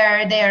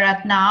where they're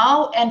at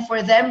now, and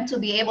for them to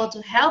be able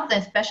to help them,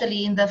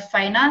 especially in the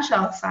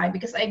financial side,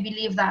 because I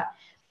believe that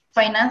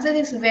finances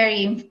is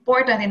very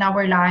important in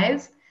our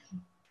lives.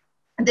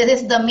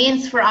 This is the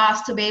means for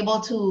us to be able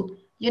to,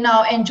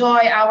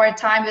 enjoy our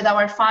time with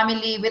our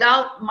family.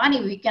 Without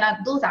money, we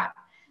cannot do that.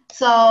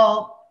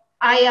 So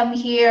I am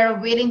here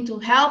willing to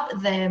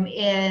help them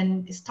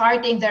in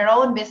starting their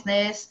own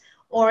business,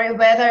 or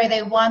whether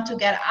they want to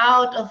get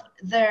out of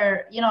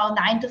their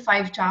 9 to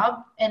 5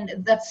 job.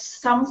 And that's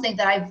something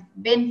that I've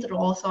been through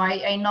also.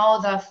 I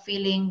know the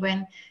feeling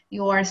when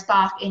you are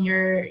stuck in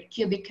your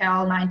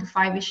cubicle 9 to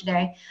 5 each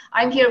day.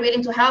 I'm here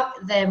willing to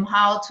help them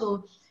how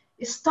to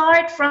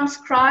start from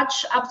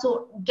scratch up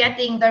to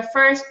getting their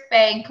first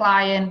paying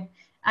client.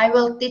 I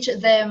will teach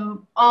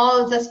them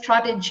all the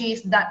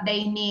strategies that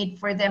they need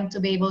for them to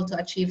be able to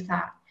achieve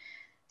that.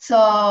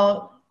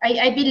 So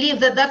I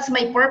believe that that's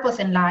my purpose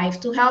in life,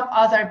 to help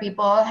other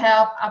people,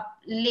 help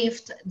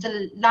uplift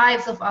the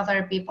lives of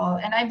other people.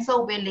 And I'm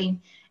so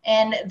willing.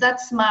 And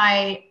that's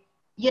my,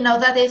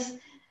 that is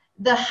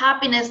the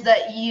happiness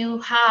that you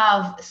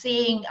have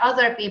seeing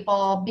other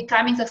people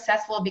becoming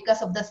successful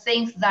because of the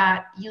things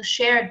that you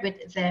shared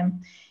with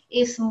them,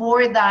 is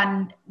more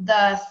than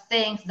the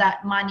things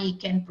that money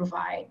can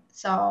provide.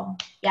 So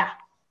yeah.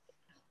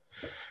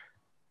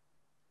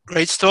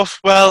 Great stuff.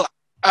 Well,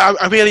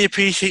 I really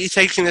appreciate you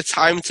taking the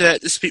time to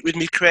speak with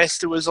me, Chris.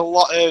 There was a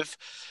lot of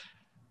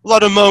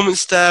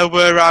moments there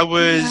where I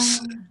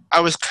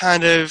was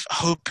kind of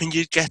hoping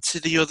you'd get to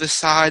the other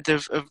side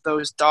of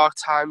those dark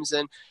times,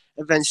 and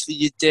eventually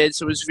you did.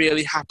 So I was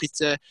really happy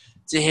to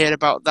hear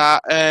about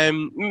that.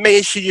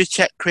 Make sure you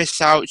check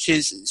Chris out.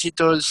 She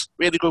does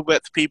really good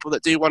work for people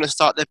that do want to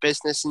start their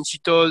business, and she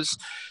does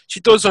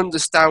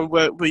understand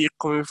where you're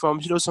coming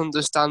from. She does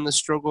understand the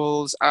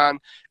struggles. And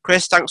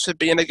Chris, thanks for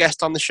being a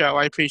guest on the show.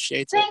 I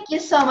appreciate it. Thank you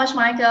so much,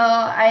 Michael.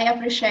 I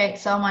appreciate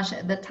so much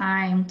the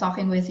time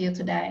talking with you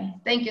today.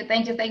 Thank you,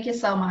 thank you, thank you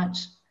so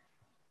much.